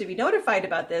supposed to be notified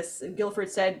about this. And Guilford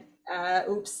said,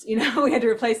 oops, we had to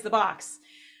replace the box.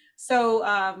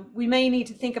 So we may need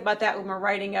to think about that when we're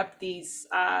writing up this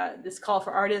call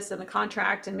for artists and the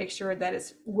contract, and make sure that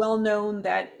it's well known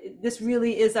that this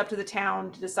really is up to the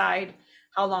town to decide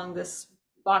how long this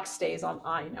box stays on,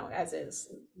 as is.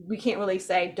 We can't really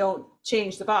say don't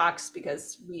change the box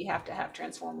because we have to have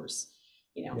transformers,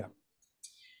 Yeah.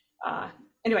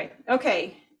 Anyway,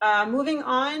 okay, moving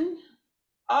on.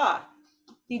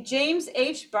 The James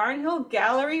H. Barnhill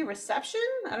Gallery reception.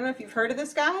 I don't know if you've heard of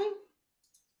this guy.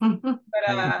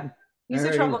 But he's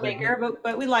a troublemaker,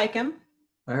 but we like him.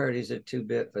 I heard he's a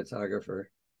 2-bit photographer.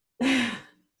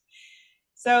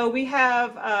 So we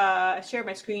have, I shared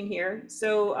my screen here.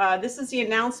 So this is the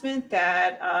announcement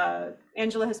that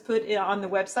Angela has put on the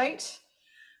website.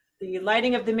 The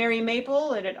lighting of the Merry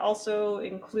Maple, and it also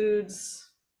includes,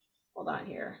 hold on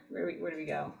here, where do we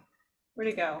go? Where'd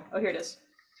it go? Oh, here it is.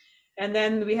 And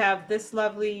then we have this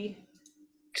lovely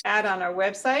ad on our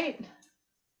website.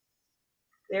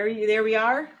 There we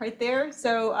are, right there.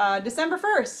 So December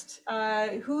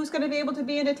 1st, who's going to be able to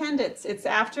be in attendance? It's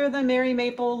after the Merry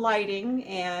Maple lighting,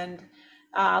 and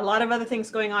a lot of other things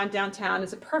going on downtown.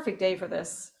 It's a perfect day for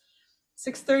this.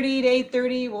 6:30 to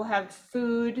 8:30, we'll have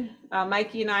food.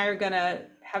 Mikey and I are going to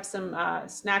have some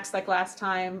snacks like last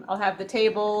time. I'll have the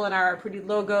table and our pretty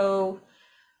logo,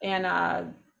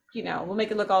 and we'll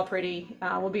make it look all pretty.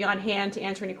 We'll be on hand to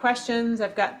answer any questions.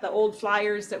 I've got the old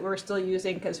flyers that we're still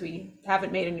using because we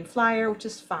haven't made a new flyer, which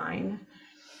is fine.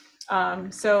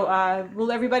 So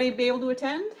will everybody be able to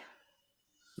attend?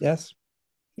 Yes.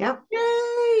 Yep.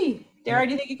 Yay! Dara,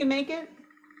 do you think you can make it?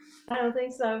 I don't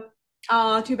think so.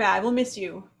 Oh, too bad. We'll miss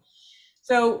you.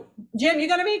 So Jim, you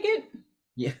gonna make it?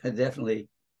 Yeah, definitely.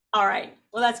 All right.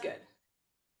 Well, that's good.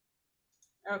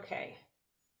 Okay.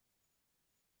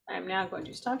 I'm now going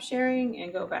to stop sharing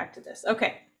and go back to this.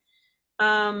 Okay.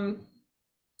 So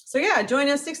yeah, join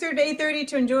us 6:30 to 8:30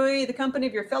 to enjoy the company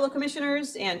of your fellow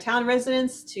commissioners and town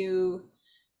residents, to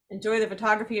enjoy the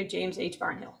photography of James H.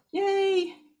 Barnhill.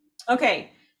 Yay!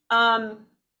 Okay.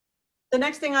 The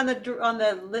next thing on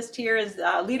the list here is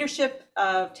leadership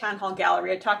of Town Hall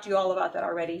Gallery. I talked to you all about that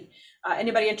already.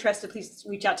 Anybody interested, please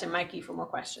reach out to Mikey for more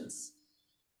questions.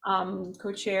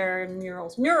 Co-chair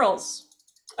murals.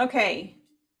 Okay.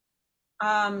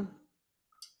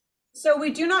 So we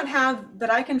do not have,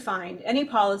 that I can find, any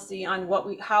policy on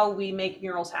how we make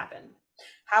murals happen.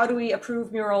 How do we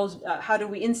approve murals? How do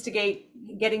we instigate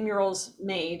getting murals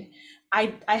made?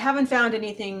 I haven't found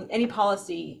any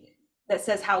policy that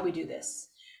says how we do this.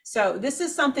 So this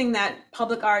is something that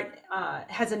public art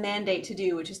has a mandate to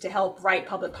do, which is to help write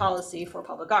public policy for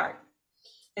public art.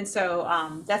 And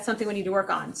so that's something we need to work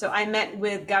on. So I met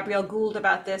with Gabrielle Gould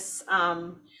about this,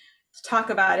 to talk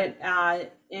about it,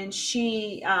 and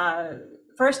she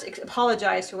first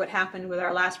apologized for what happened with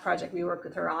our last project we worked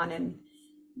with her on, and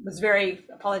was very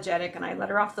apologetic, and I let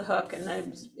her off the hook,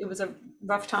 and it was a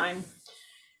rough time.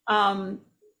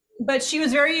 But she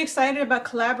was very excited about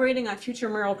collaborating on future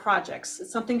mural projects.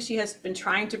 It's something she has been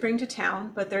trying to bring to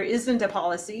town, but there isn't a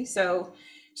policy, so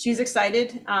she's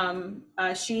excited.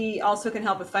 She also can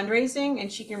help with fundraising, and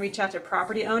she can reach out to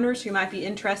property owners who might be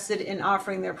interested in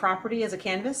offering their property as a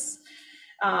canvas.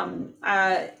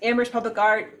 Amherst Public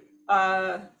Art,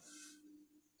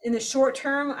 in the short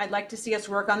term, I'd like to see us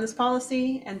work on this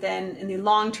policy. And then in the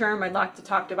long term, I'd like to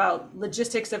talk about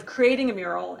logistics of creating a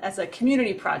mural as a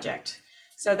community project,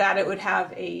 so that it would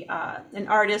have an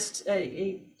artist,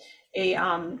 a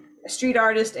street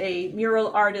artist, a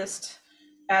mural artist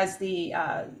as the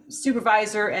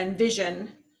supervisor and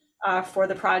vision for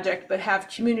the project, but have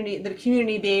the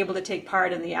community be able to take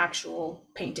part in the actual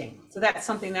painting. So that's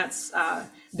something that's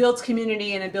builds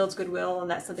community, and it builds goodwill, and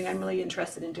that's something I'm really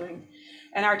interested in doing,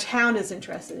 and our town is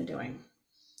interested in doing.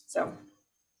 So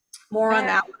more on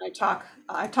that when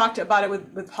I talked about it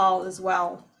with Paul as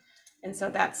well, and so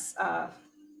that's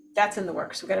in the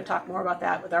works. We've got to talk more about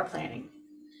that with our planning.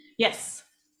 Yes.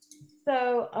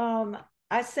 So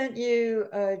I sent you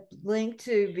a link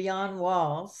to Beyond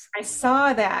Walls. I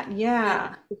saw that, yeah.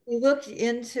 And if you look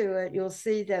into it, you'll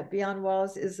see that Beyond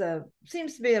Walls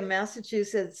seems to be a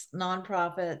Massachusetts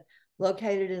nonprofit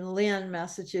located in Lynn,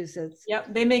 Massachusetts.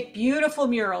 Yep, they make beautiful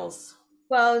murals.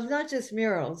 Well, it's not just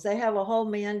murals. They have a whole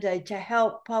mandate to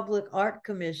help public art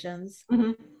commissions,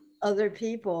 other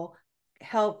people,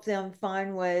 help them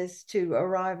find ways to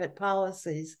arrive at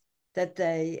policies that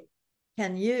they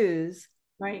can use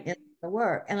Right. in the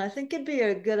work. And I think it'd be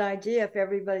a good idea if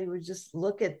everybody would just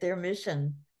look at their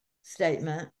mission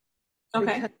statement.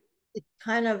 Okay. Because it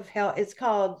kind of it's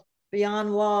called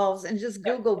Beyond Walls, and just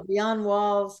Google Beyond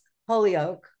Walls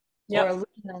Holyoke or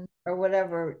Lynn or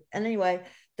whatever. Anyway,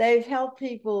 they've helped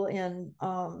people in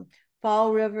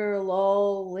Fall River,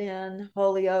 Lowell, Lynn,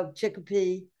 Holyoke,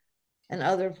 Chicopee, and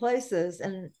other places.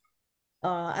 And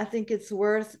I think it's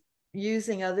worth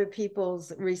using other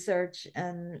people's research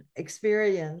and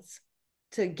experience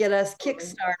to get us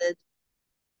kickstarted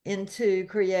into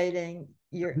creating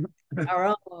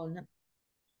our own.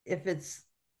 If it's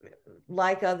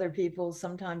like other people,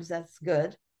 sometimes that's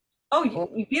good. Oh,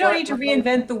 you don't need to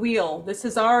reinvent the wheel. This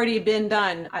has already been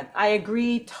done. I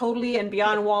agree totally. And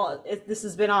Beyond Wall, this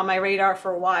has been on my radar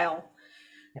for a while.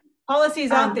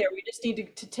 Policies out there. We just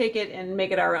need to take it and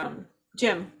make it our own.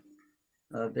 Jim.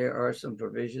 There are some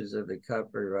provisions of the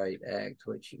Copyright Act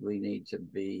which we need to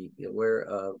be aware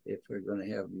of if we're going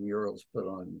to have murals put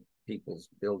on people's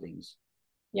buildings.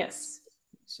 Yes.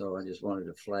 So I just wanted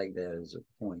to flag that as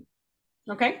a point.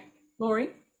 Okay,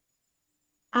 Lori.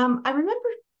 I remember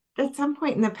at some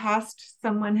point in the past,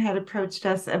 someone had approached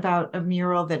us about a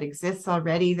mural that exists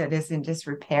already that is in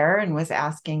disrepair and was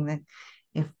asking that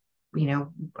if, you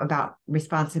know, about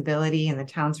responsibility and the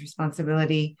town's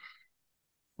responsibility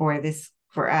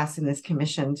for us in this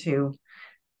commission to,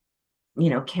 you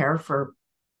know, care for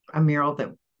a mural that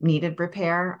needed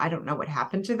repair. I don't know what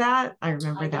happened to that. I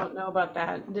remember that. I don't know about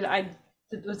that.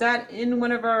 Was that in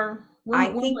one of our?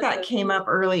 I think that came up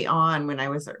early on when I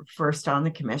was first on the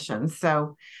commission.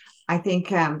 So I think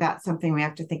that's something we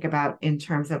have to think about in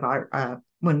terms of our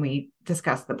when we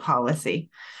discuss the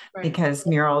policy, because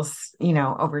murals, you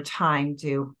know, over time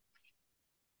do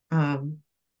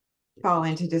fall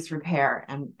into disrepair,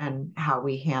 and how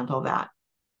we handle that.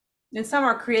 And some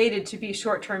are created to be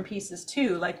short-term pieces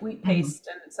too, like wheat paste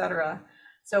and etc.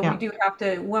 So we do have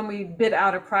to, when we bid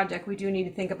out a project, we do need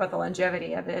to think about the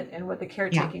longevity of it and what the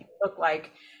caretaking look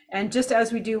like. And just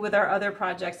as we do with our other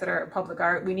projects that are public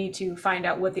art, we need to find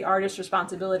out what the artist's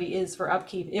responsibility is for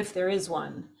upkeep, if there is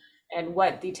one, and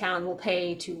what the town will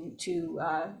pay to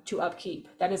upkeep.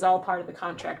 That is all part of the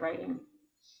contract writing.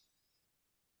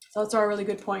 So those are really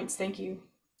good points. Thank you.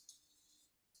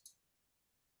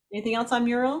 Anything else on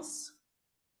murals?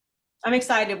 I'm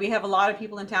excited. We have a lot of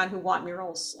people in town who want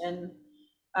murals, and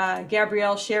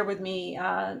Gabrielle shared with me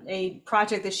a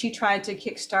project that she tried to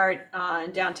kickstart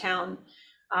in downtown.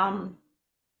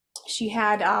 She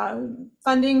had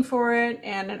funding for it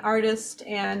and an artist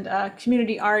and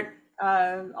community art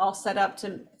all set up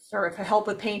to for help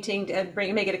with painting and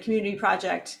make it a community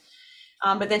project.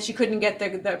 But then she couldn't get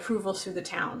the approvals through the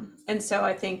town. And so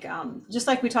I think just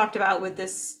like we talked about with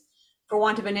this, for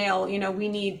want of a nail, you know, we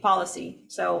need policy.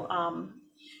 So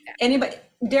anybody,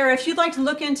 Dara, if you'd like to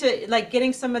look into like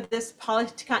getting some of this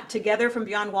policy together from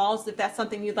Beyond Walls, if that's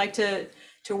something you'd like to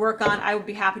work on, I would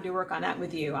be happy to work on that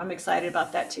with you. I'm excited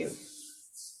about that too.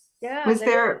 Yeah.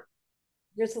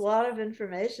 There's a lot of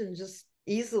information just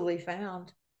easily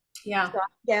found. Yeah. So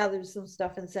I'll gather some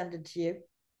stuff and send it to you.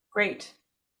 Great.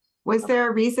 Was there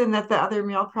a reason that the other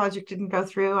mural project didn't go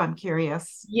through? I'm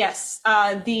curious. Yes,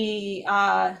 the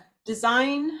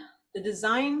design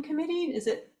committee, is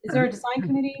there a design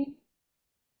committee?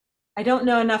 I don't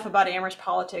know enough about Amherst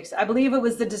politics. I believe it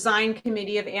was the design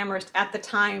committee of Amherst at the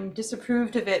time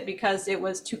disapproved of it because it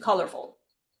was too colorful.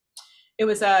 It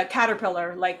was a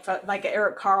caterpillar, like an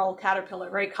Eric Carle caterpillar,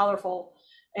 very colorful.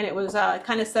 And it was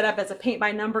kind of set up as a paint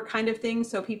by number kind of thing.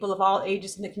 So people of all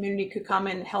ages in the community could come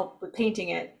and help with painting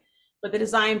it. But the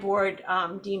design board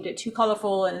deemed it too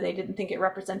colorful and they didn't think it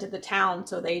represented the town.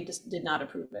 So they just did not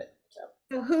approve it.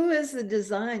 So who is the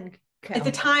design council? At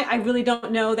the time, I really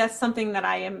don't know. That's something that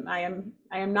I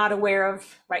am not aware of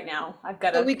right now. I've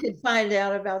got to. We could find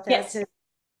out about that. Yes. Too.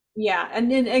 Yeah,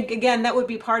 and then again, that would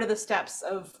be part of the steps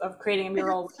of creating a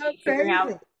mural, figuring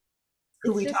out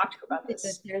who we talk to about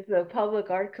this. There's a public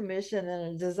art commission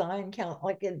and a design council.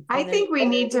 Like I think we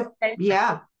need to.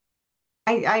 Yeah,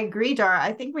 I agree, Dara.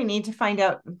 I think we need to find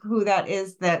out who that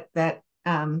is that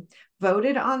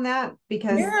voted on that,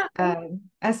 because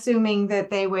assuming that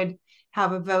they would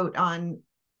have a vote on,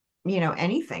 you know,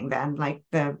 anything then, like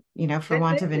the, you know, for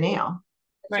want of a nail.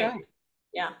 Right.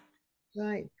 Yeah.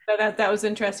 Right. So that was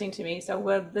interesting to me.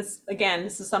 So this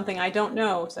is something I don't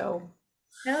know. So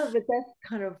no, but that's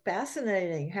kind of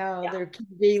fascinating how there can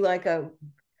be like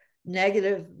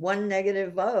one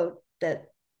negative vote that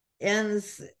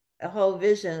ends a whole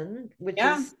vision, which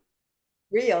is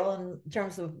real in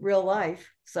terms of real life.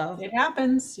 So it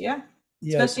happens. Yeah.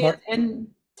 Especially in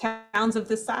towns of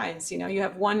this size. You know, you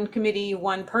have one committee,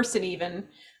 one person, even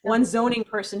one zoning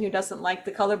person who doesn't like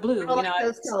the color blue. I You like know,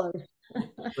 those colors.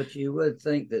 But you would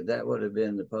think that that would have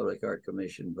been the Public Art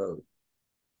Commission vote.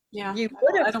 yeah, You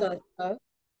would I have don't- thought so.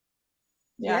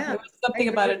 yeah, there was something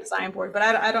about a design board, but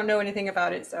I don't know anything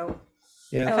about it, so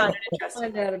I Yeah, found it interesting.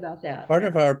 Find out about that. part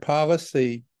of our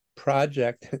policy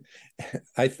project,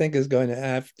 I think, is going to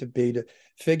have to be to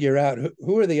figure out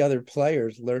who are the other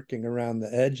players lurking around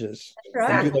the edges.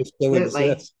 Right. And do they still Absolutely.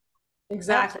 exist?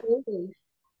 Exactly. Absolutely.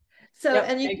 So, Yep,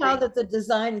 and I you agree. called it the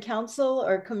design council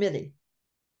or committee?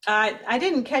 I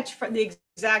didn't catch from the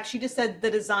exact. She just said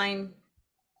the design.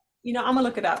 You know, I'm gonna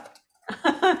look it up.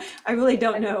 I really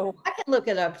don't know. I can look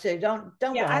it up too. Don't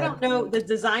Yeah, I worry. don't know. The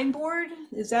design board,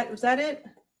 was that it?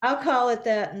 I'll call it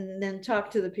that and then talk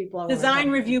to the people. I wanna Design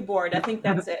talk. review board, I think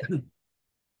that's it.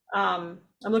 I'm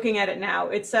looking at it now.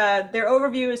 It's their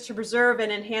overview is to preserve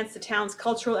and enhance the town's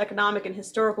cultural, economic, and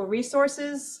historical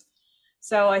resources.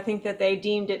 So I think that they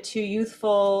deemed it too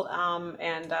youthful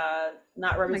and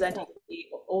not representing the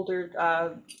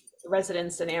older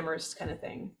residents in Amherst kind of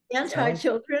thing.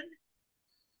 Anti-children?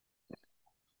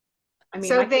 I mean,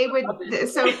 So my they kids would, love it.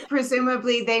 so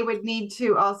presumably they would need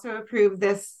to also approve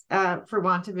this for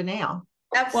want of a nail.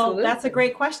 Well, Absolutely. that's a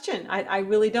great question. I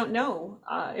really don't know.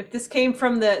 If this came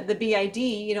from the BID,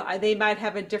 you know, they might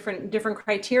have a different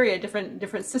criteria,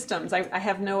 different systems. I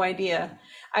have no idea.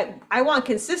 I want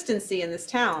consistency in this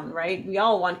town, right? We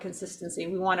all want consistency.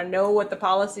 We want to know what the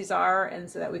policies are, and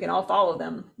so that we can all follow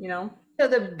them, you know? So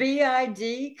the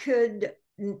BID could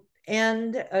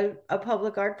end a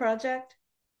public art project?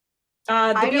 The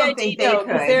I don't BID, think they no,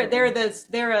 'cause could.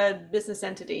 they're a business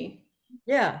entity,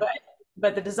 Yeah.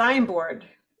 but the design board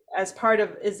as part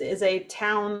of is a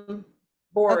town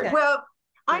board. Okay. Well,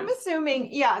 I'm Yeah.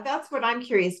 assuming, yeah, that's what I'm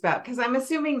curious about, because I'm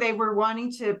assuming they were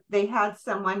wanting to, they had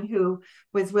someone who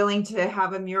was willing to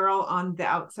have a mural on the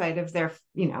outside of their,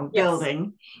 Yes.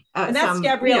 building. And that's some,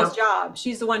 Gabrielle's job.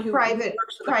 She's the one who private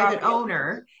works for the private property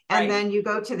owner, and Right. then you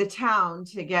go to the town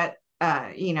to get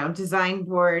design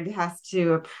board has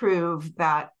to approve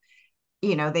that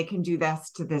they can do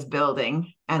this to this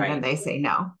building, and then Right. they say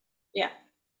no.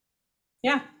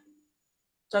 Yeah.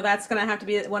 So that's going to have to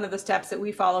be one of the steps that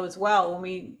we follow as well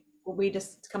when we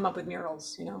just come up with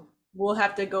murals, you know. We'll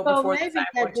have to go Well, before the maybe design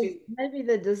board too. maybe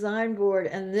the design board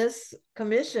and this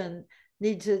commission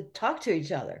need to talk to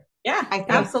each other. Yeah, I think,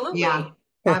 absolutely. yeah.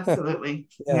 Absolutely.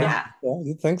 Yeah.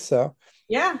 You think so?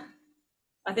 Yeah.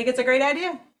 I think it's a great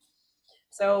idea.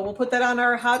 So we'll put that on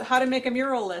our how to make a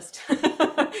mural list. Talk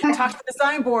to the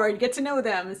design board, get to know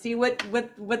them, and see what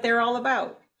they're all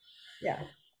about. Yeah.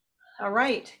 All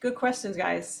right, good questions,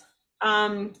 guys.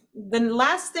 The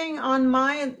last thing on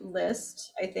my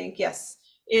list, I think, yes,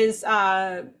 is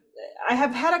I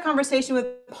have had a conversation with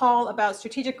Paul about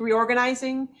strategic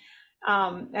reorganizing,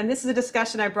 and this is a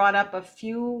discussion I brought up a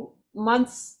few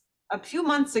months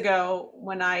ago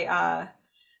when I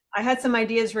had some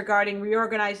ideas regarding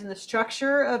reorganizing the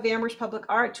structure of Amherst Public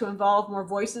Art to involve more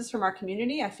voices from our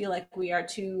community. I feel like we are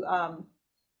too,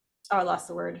 I lost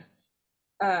the word.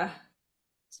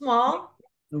 Small?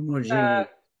 Homogeneous.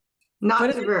 Not What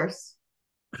is it? diverse.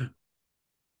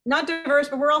 Not diverse,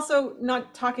 but we're also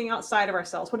not talking outside of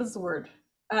ourselves. What is the word?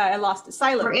 I lost it.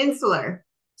 Siloed. Or insular.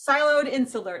 Siloed,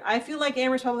 insular. I feel like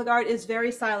Amherst Public Art is very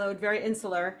siloed, very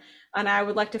insular, and I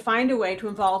would like to find a way to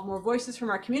involve more voices from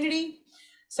our community.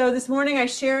 So this morning I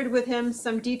shared with him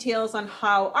some details on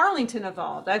how Arlington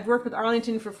evolved. I've worked with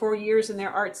Arlington for 4 years in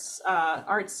their arts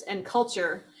and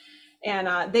culture.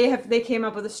 And they came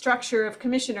up with a structure of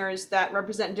commissioners that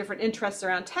represent different interests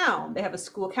around town. They have a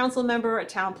school council member, a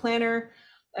town planner,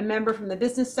 a member from the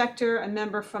business sector, a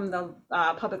member from the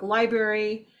public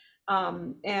library.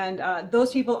 And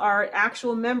those people are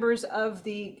actual members of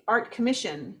the Art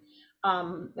Commission.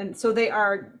 And so they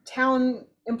are town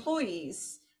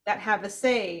employees that have a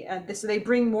say. So they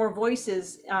bring more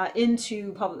voices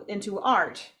into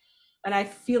art. And I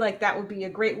feel like that would be a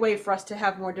great way for us to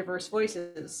have more diverse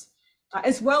voices.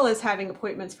 As well as having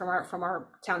appointments from our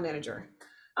town manager.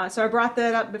 So I brought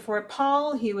that up before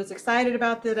Paul. He was excited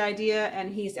about that idea,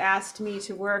 and he's asked me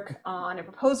to work on a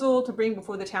proposal to bring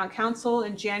before the town council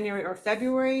in January or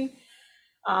February,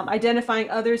 identifying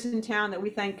others in town that we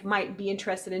think might be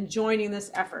interested in joining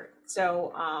this effort.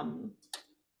 So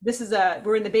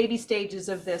we're in the baby stages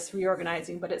of this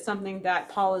reorganizing, but it's something that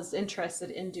Paul is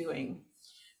interested in doing.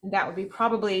 And that would be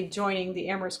probably joining the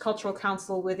Amherst Cultural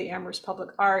Council with the Amherst Public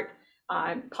Art,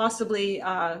 possibly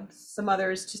some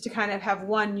others, just to kind of have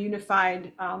one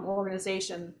unified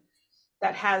organization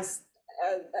that has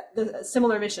the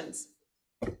similar missions.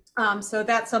 So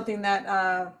that's something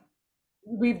that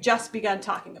we've just begun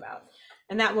talking about.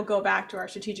 And that will go back to our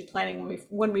strategic planning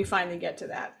when we finally get to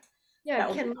that. Yeah, that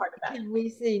will be part of that. Can we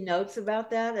see notes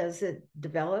about that as it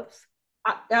develops?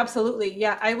 Absolutely.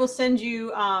 Yeah, I will send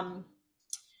you,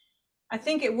 I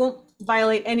think it won't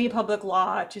violate any public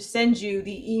law to send you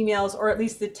the emails, or at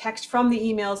least the text from the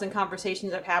emails and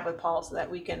conversations I've had with Paul, so that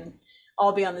we can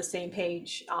all be on the same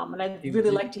page. And I'd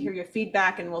really like to hear your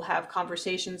feedback, and we'll have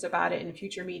conversations about it in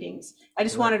future meetings. I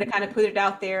just wanted to kind of put it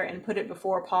out there and put it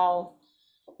before Paul.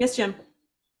 Yes, Jim?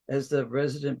 As the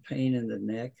resident pain in the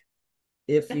neck,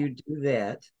 if you do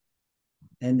that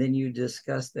and then you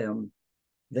discuss them,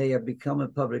 they have become a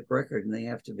public record and they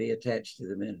have to be attached to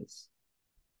the minutes.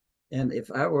 And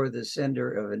if I were the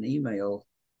sender of an email,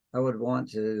 I would want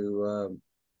to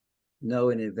know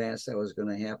in advance that was going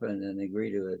to happen and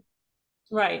agree to it.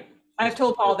 Right. I've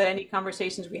told Paul that any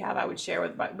conversations we have, I would share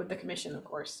with the commission, of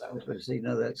course. So does he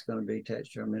know that's going to be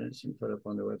attached to our minutes and put up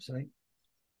on the website?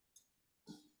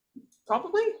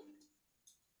 Probably.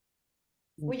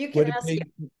 Well, you can ask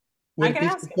him. I can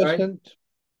ask him.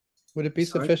 Would it be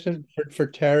sufficient for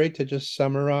Terry to just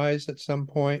summarize at some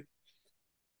point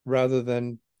rather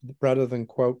than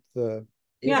quote the?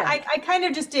 Yeah, I kind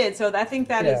of just did. So I think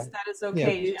that is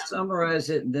okay. You summarize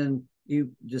it and then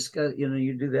you discuss,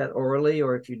 you do that orally,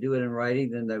 or if you do it in writing,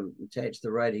 then they attach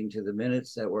the writing to the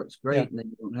minutes. That works great. And then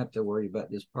you don't have to worry about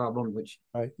this problem, which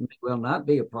may well not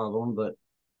be a problem, but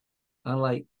I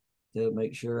like to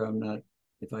make sure I'm not,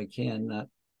 if I can, not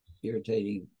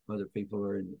irritating other people,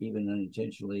 or even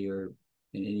unintentionally or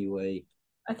in any way.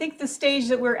 I think the stage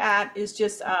that we're at is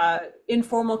just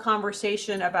informal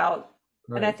conversation about,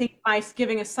 and I think by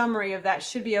giving a summary of that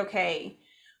should be okay.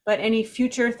 But any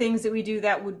future things that we do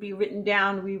that would be written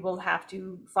down, we will have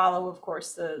to follow, of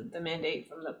course, the mandate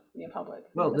from the public.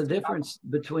 Well, the difference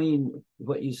between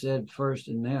what you said first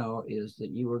and now is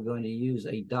that you were going to use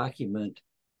a document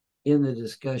in the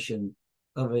discussion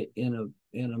of in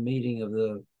a meeting of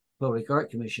the Public Art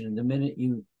Commission. And the minute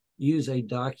you use a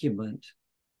document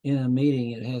in a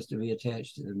meeting, it has to be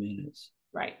attached to the minutes.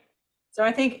 Right. So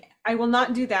I think I will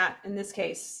not do that in this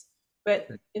case, but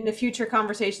in the future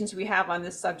conversations we have on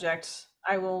this subject,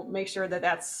 I will make sure that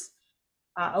that's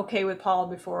okay with Paul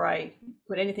before I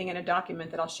put anything in a document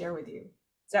that I'll share with you.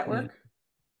 Does that work?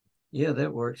 Yeah,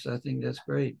 that works. I think that's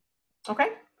great. Okay,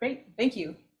 great. Thank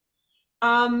you.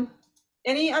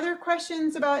 Any other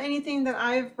questions about anything that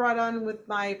I've brought on with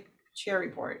my chair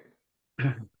report?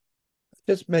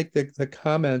 Just make the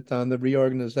comment on the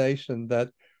reorganization that,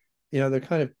 they're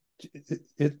kind of,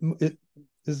 it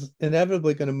is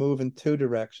inevitably going to move in two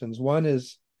directions. One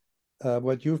is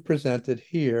what you've presented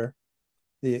here,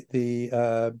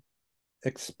 the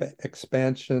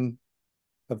expansion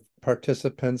of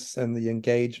participants and the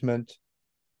engagement,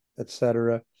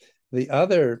 etc. The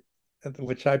other,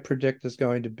 which I predict is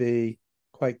going to be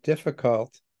quite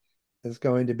difficult, is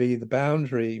going to be the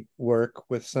boundary work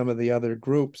with some of the other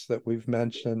groups that we've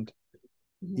mentioned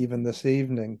even this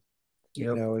evening.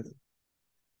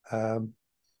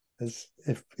 As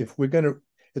if we're going to,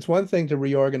 it's one thing to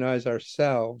reorganize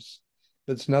ourselves,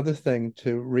 but it's another thing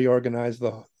to reorganize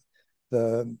the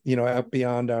out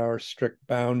beyond our strict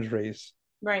boundaries.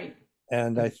 Right.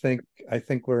 And I think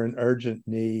we're in urgent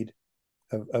need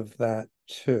of that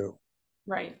too.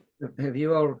 Right. Have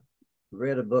you all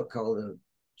read a book called The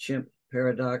Chimp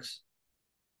Paradox?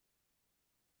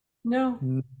 No.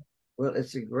 Well,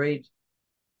 it's a great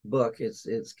book.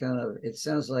 It's kind of, it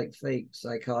sounds like fake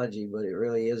psychology, but it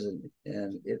really isn't.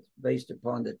 And it's based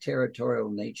upon the territorial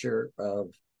nature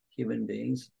of human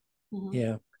beings.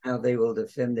 Yeah. How they will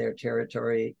defend their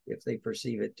territory if they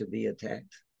perceive it to be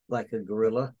attacked, like a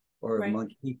gorilla or a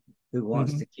monkey who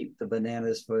wants to keep the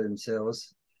bananas for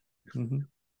themselves.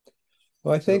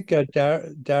 Well, I think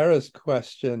Dara's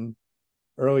question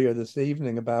earlier this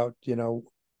evening about,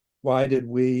 why did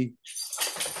we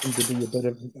seem to be a bit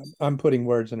of, I'm putting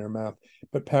words in her mouth,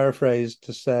 but paraphrased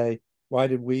to say, why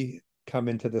did we come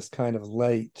into this kind of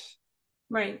late?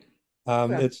 Right.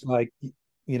 It's like,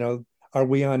 are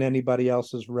we on anybody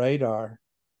else's radar?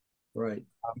 Right.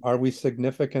 Are we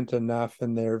significant enough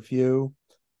in their view,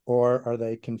 or are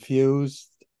they confused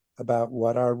about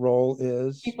what our role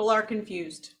is? People are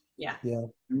confused. Yeah. Yeah.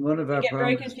 One of our get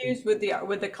very confused with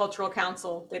the cultural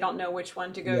council. They don't know which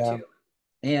one to go to.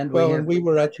 And when we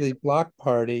were at the block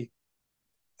party,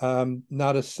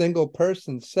 not a single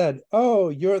person said, "Oh,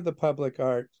 you're the public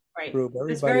art group." Everybody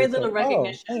There's very little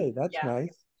recognition. Oh, hey, that's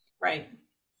nice. Right.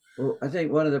 Well, I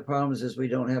think one of the problems is we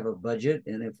don't have a budget,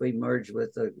 and if we merge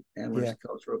with the Amherst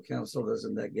Cultural Council,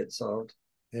 doesn't that get solved?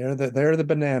 They're the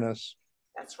bananas.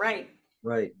 That's right.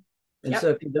 Right. And so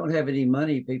if you don't have any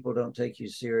money, people don't take you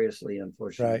seriously,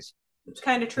 unfortunately. Right. It's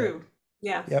kind of true.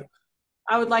 Yeah. Yep.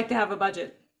 I would like to have a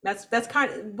budget. That's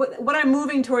kind of what I'm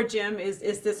moving toward, Jim, is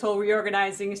this whole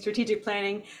reorganizing, strategic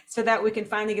planning, so that we can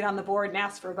finally get on the board and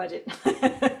ask for a budget.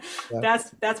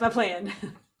 That's my plan.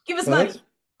 Give us money.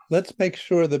 Let's make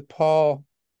sure that Paul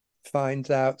finds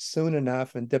out soon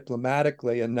enough and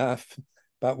diplomatically enough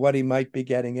about what he might be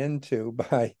getting into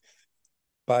by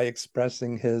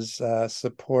expressing his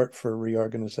support for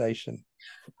reorganization.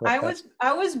 I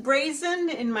was brazen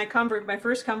in my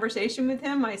first conversation with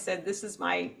him. I said, "This is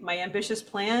my ambitious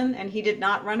plan," and he did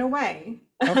not run away.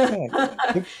 Okay.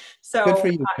 So good for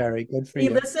you, Terry. Good for you.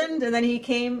 He listened, and then he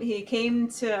came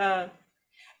to.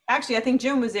 Actually, I think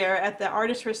Jim was there at the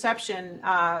artist reception.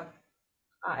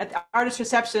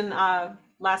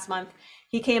 Last month.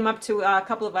 He came up to a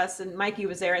couple of us, and Mikey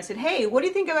was there. I said, "Hey, what do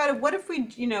you think about it? What if we,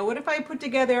 what if I put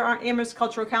together our Amherst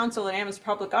Cultural Council and Amherst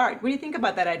Public Art? What do you think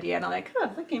about that idea?" And I'm like, "Oh,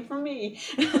 that came from me."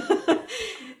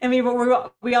 I mean,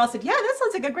 we all said, "Yeah, that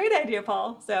sounds like a great idea,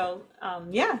 Paul." So,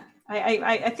 yeah,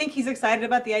 I think he's excited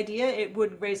about the idea. It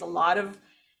would be a lot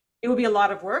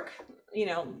of work,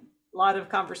 a lot of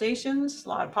conversations, a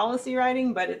lot of policy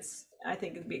writing, but I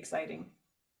think it'd be exciting.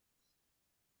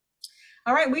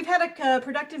 All right, we've had a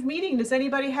productive meeting. Does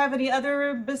anybody have any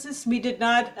other business we did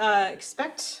not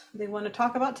expect they want to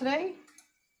talk about today?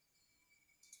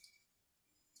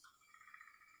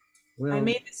 Well, I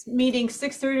made this meeting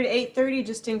 6:30 to 8:30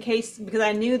 just in case, because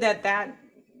I knew that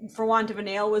for want of a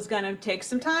nail was going to take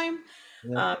some time.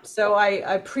 Yeah. So I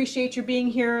appreciate you being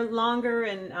here longer,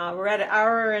 and we're at 1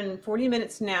 hour and 40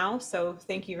 minutes now. So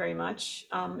thank you very much.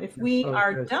 If we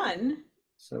are done.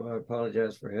 So I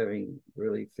apologize for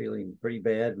feeling pretty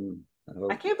bad, and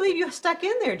I can't believe you stuck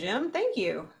in there, Jim. Thank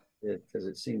you. Because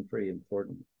it seemed pretty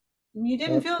important. You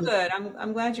didn't feel good.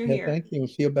 I'm glad you're here. Thank you.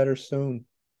 Feel better soon.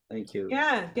 Thank you.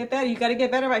 Yeah, get better. You got to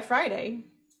get better by Friday.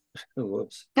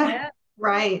 Whoops. Yeah,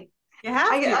 right. You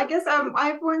have to. I guess I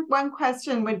have one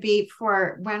question would be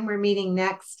for when we're meeting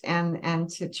next, and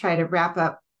to try to wrap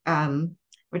up,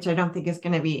 which I don't think is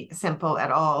going to be simple at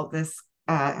all. This.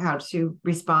 How to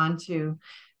respond to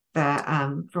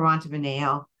the for want of a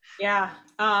nail. Yeah.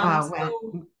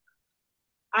 So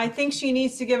I think she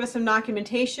needs to give us some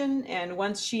documentation, and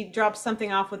once she drops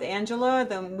something off with Angela,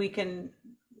 then we can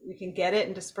get it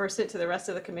and disperse it to the rest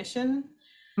of the commission.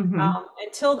 Mm-hmm.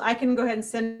 Until I can go ahead and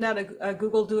send out a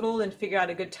Google Doodle and figure out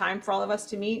a good time for all of us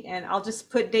to meet, and I'll just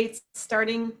put dates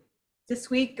starting this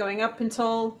week going up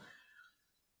until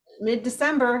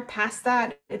mid-December. Past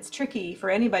that, it's tricky for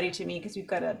anybody to meet because we've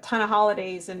got a ton of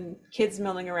holidays and kids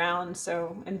milling around.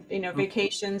 So, and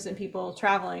vacations and people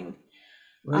traveling.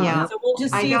 Yeah. So we'll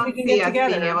just see if we can get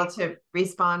together. Being able to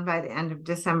respond by the end of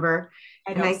December.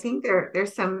 I think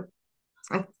there's some,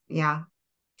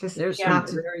 there's some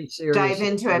very serious dive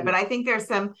into it, but I think there's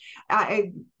some.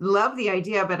 I love the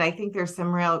idea, but I think there's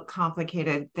some real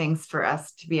complicated things for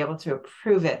us to be able to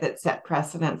approve it that set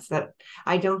precedents that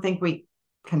I don't think we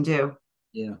can do.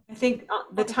 Yeah, I think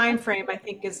the time frame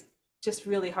is just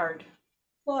really hard.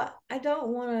 Well, I don't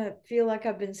want to feel like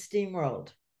I've been steamrolled.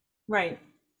 Right.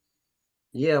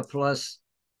 Yeah. Plus,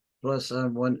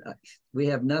 we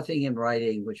have nothing in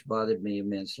writing, which bothered me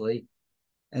immensely.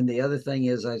 And the other thing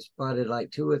is, I spotted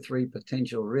like 2 or 3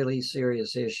 potential really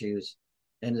serious issues,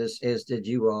 and as did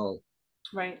you all.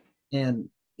 Right. And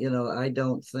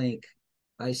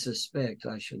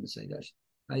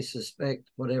I suspect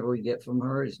whatever we get from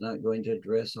her is not going to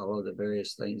address all of the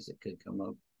various things that could come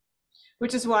up.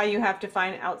 Which is why you have to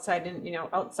find outside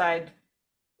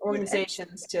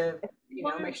organizations to,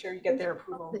 make sure you get their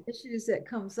approval. The issues that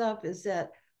comes up is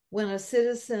that when a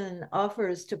citizen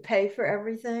offers to pay for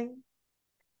everything,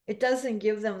 it doesn't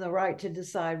give them the right to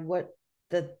decide what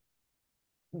the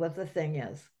thing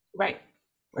is. Right.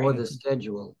 Or the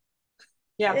schedule.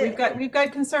 Yeah, we've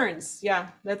got concerns. Yeah,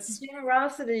 that's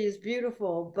generosity is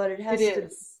beautiful, but it has to be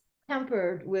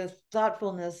tempered with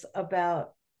thoughtfulness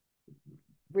about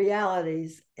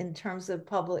realities in terms of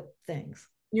public things.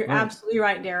 You're absolutely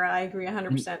right, Dara. I agree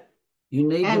 100%. You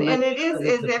need and it is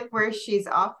as if where she's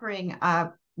offering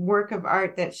a work of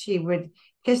art that she would,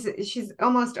 because she's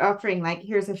almost offering like,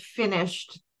 here's a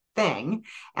finished thing,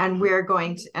 and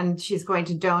she's going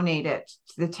to donate it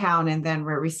to the town, and then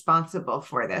we're responsible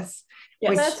for this.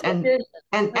 Yes. And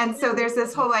so there's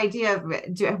this whole idea of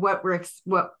what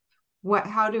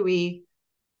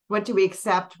do we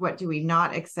accept, what do we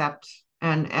not accept,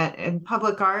 and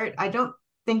public art. I don't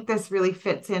think this really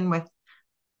fits in with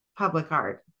public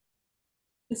art.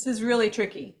 This is really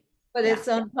tricky, but it's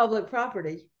on public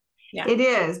property. Yeah, it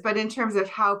is. But in terms of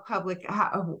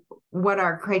what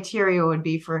our criteria would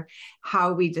be for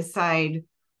how we decide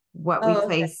what we Oh, okay.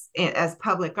 place as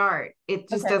public art. It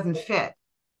just Okay. doesn't fit,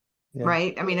 Yeah.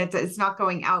 right? I mean, it's not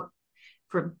going out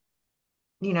for,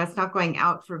 it's not going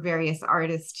out for various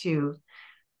artists to,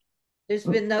 There's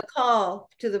been no call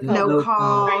to the There's public. no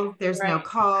call, Right, there's no right.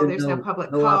 call, there's no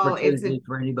public no call. It's opportunity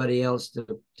for anybody else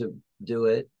to do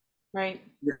it. Right.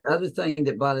 The other thing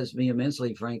that bothers me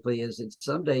immensely, frankly, is that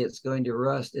someday it's going to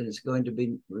rust and it's going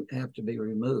to have to be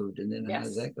removed. And then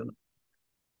how's that going to?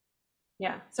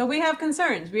 Yeah. So we have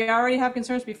concerns. We already have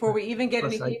concerns before we even get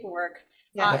any Plus, paperwork.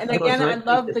 Yeah. And again, I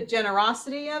love the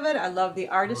generosity of it. I love the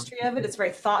artistry of it. It's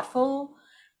very thoughtful,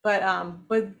 but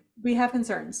we have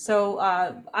concerns. So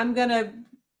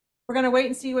we're gonna wait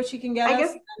and see what she can get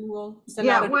us, and we'll send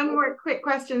out one more quick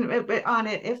question on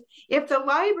it. If the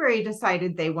library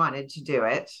decided they wanted to do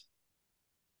it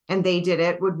and they did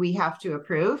it, would we have to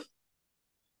approve?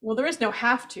 Well, there is no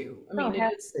have to. I mean,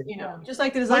 have it's, to, just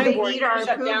like the Would design they board need our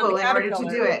shut down approval the in order to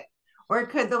Caterpillar. do it? Or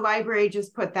could the library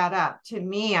just put that up? To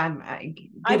me, I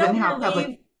given don't how believe,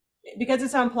 public, because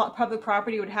it's on public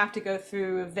property, it would have to go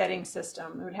through a vetting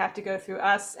system. It would have to go through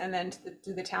us and then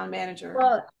to the town manager.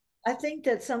 Well, I think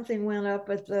that something went up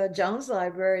at the Jones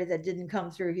Library that didn't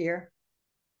come through here.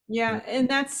 Yeah, and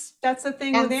that's the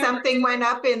thing. and with Amherst. something went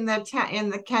up in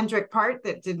the Kendrick part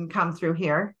that didn't come through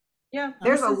here. Yeah,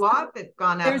 There's a lot that's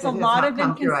gone up. There's a that has lot not of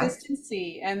come through us.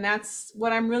 inconsistency, and that's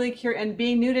what I'm really curious. And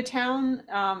being new to town,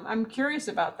 I'm curious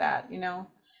about that.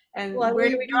 And Well, where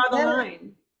do we draw the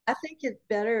line? I think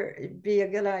it'd be a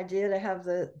good idea to have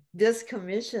this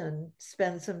commission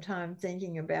spend some time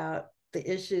thinking about the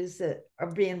issues that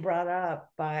are being brought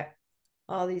up by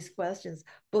all these questions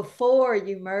before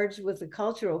you merge with the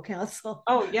Cultural Council.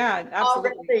 Oh yeah,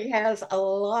 absolutely. Already has a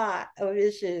lot of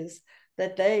issues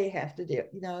that they have to do,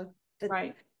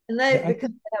 Right. And because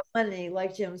they have money,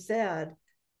 like Jim said,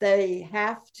 they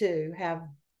have to have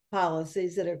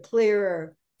policies that are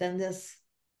clearer than this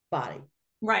body.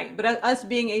 Right, but us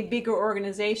being a bigger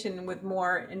organization with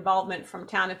more involvement from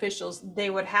town officials,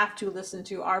 they would have to listen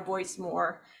to our voice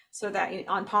more, so that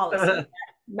on policy,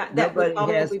 that would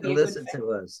Nobody has probably to be a good listen thing.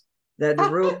 to us. That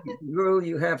the rule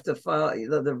you have to follow.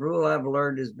 The rule I've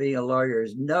learned as being a lawyer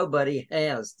is nobody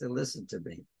has to listen to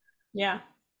me. Yeah.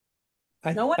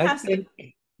 No one has to.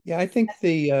 Yeah, I think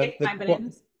the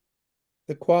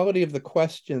quality of the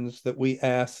questions that we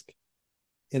ask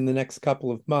in the next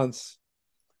couple of months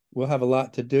will have a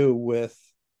lot to do with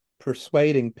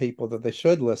persuading people that they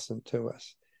should listen to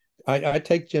us. I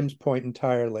take Jim's point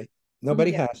entirely.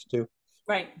 Nobody has to.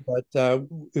 Right. But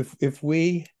if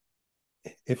we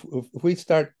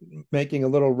start making a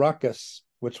little ruckus,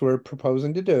 which we're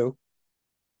proposing to do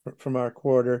from our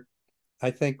quarter, I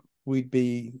think we'd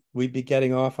be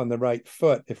getting off on the right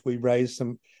foot if we raise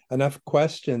enough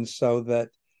questions so that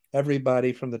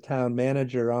everybody from the town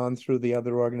manager on through the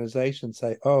other organizations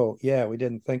say, oh yeah, we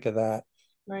didn't think of that.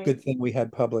 Right. Good thing we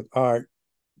had public art.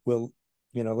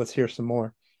 Let's hear some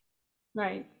more.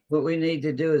 Right. What we need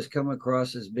to do is come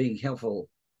across as being helpful.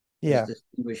 Yeah.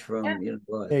 Distinguished from,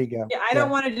 what. There you go. Yeah, I don't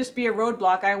want to just be a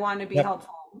roadblock. I want to be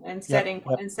helpful and setting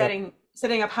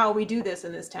up how we do this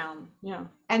in this town. Yeah.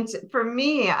 And for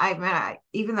me,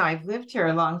 even though I've lived here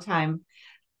a long time,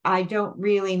 I don't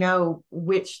really know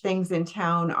which things in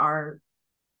town are,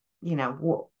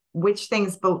 which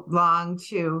things belong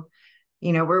to,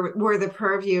 we're the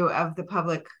purview of the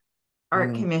Public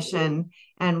Art Commission,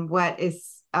 and what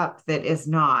is up that is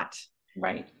not.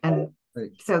 Right. And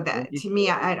so that, to me,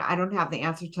 I don't have the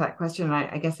answer to that question.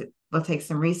 I guess it will take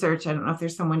some research. I don't know if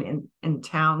there's someone in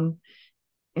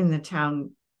the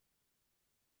town.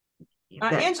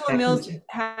 Angela Mills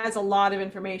has a lot of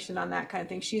information on that kind of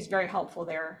thing. She's very helpful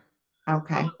there.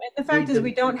 Okay. And the fact is,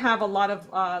 we don't have a lot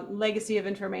of legacy of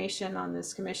information on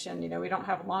this commission. We don't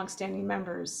have longstanding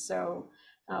members, so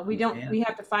we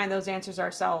have to find those answers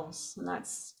ourselves, and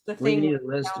that's the thing. We need a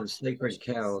list of sacred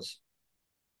cows.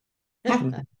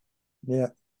 Yeah.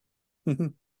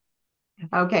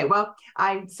 Okay, well,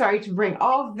 I'm sorry to bring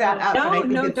all of that up.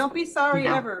 No, don't be sorry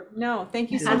ever. No,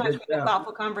 thank you so much for the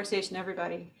thoughtful conversation,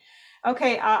 everybody.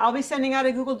 Okay, I'll be sending out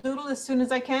a Google Doodle as soon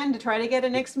as I can to try to get a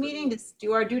next meeting to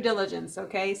do our due diligence.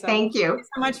 Okay, so thank you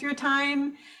so much for your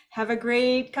time. Have a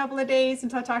great couple of days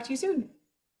until I talk to you soon.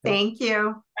 Thank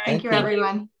you. Thank you,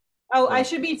 everyone. Oh, I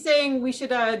should be saying we should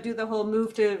do the whole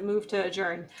move to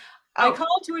adjourn. I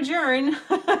call to adjourn.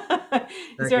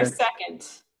 Is there a second?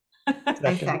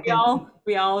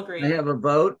 We all agree. I have a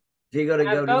vote. If you're going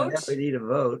to go to that, we need a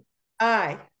vote.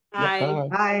 Aye.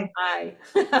 Aye. Aye.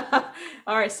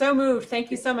 All right, so moved.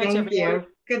 Thank you so much, everyone.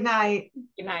 Good night.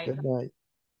 Good night. Good night.